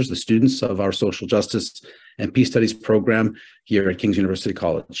organizers, the students of our Social Justice and Peace Studies program here at King's University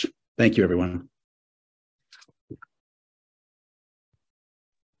College. Thank you, everyone.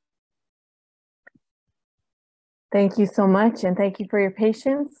 Thank you so much, and thank you for your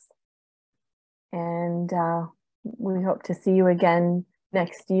patience. And we hope to see you again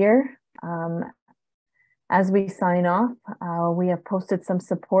next year. As we sign off, we have posted some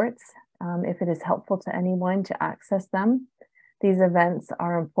supports if it is helpful to anyone to access them. These events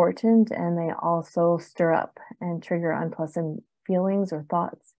are important, and they also stir up and trigger unpleasant feelings or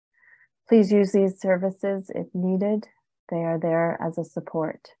thoughts. Please use these services if needed. They are there as a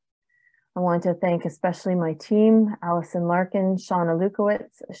support. I want to thank especially my team, Allison Larkin, Shauna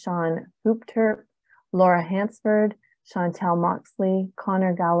Lukowitz, Sean Hoopterp, Laura Hansford, Chantel Moxley,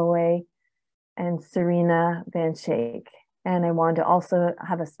 Connor Galloway, and Serena Van Schaik. And I want to also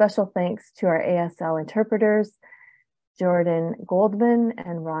have a special thanks to our ASL interpreters, Jordan Goldman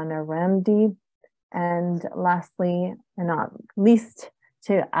and Rana Ramdi. And lastly, and not least,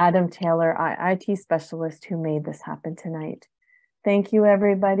 to Adam Taylor, our IT specialist who made this happen tonight. Thank you,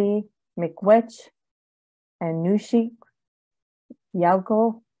 everybody. Miigwech and Nushik,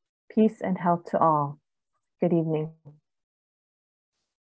 Yauko, peace and health to all. Good evening.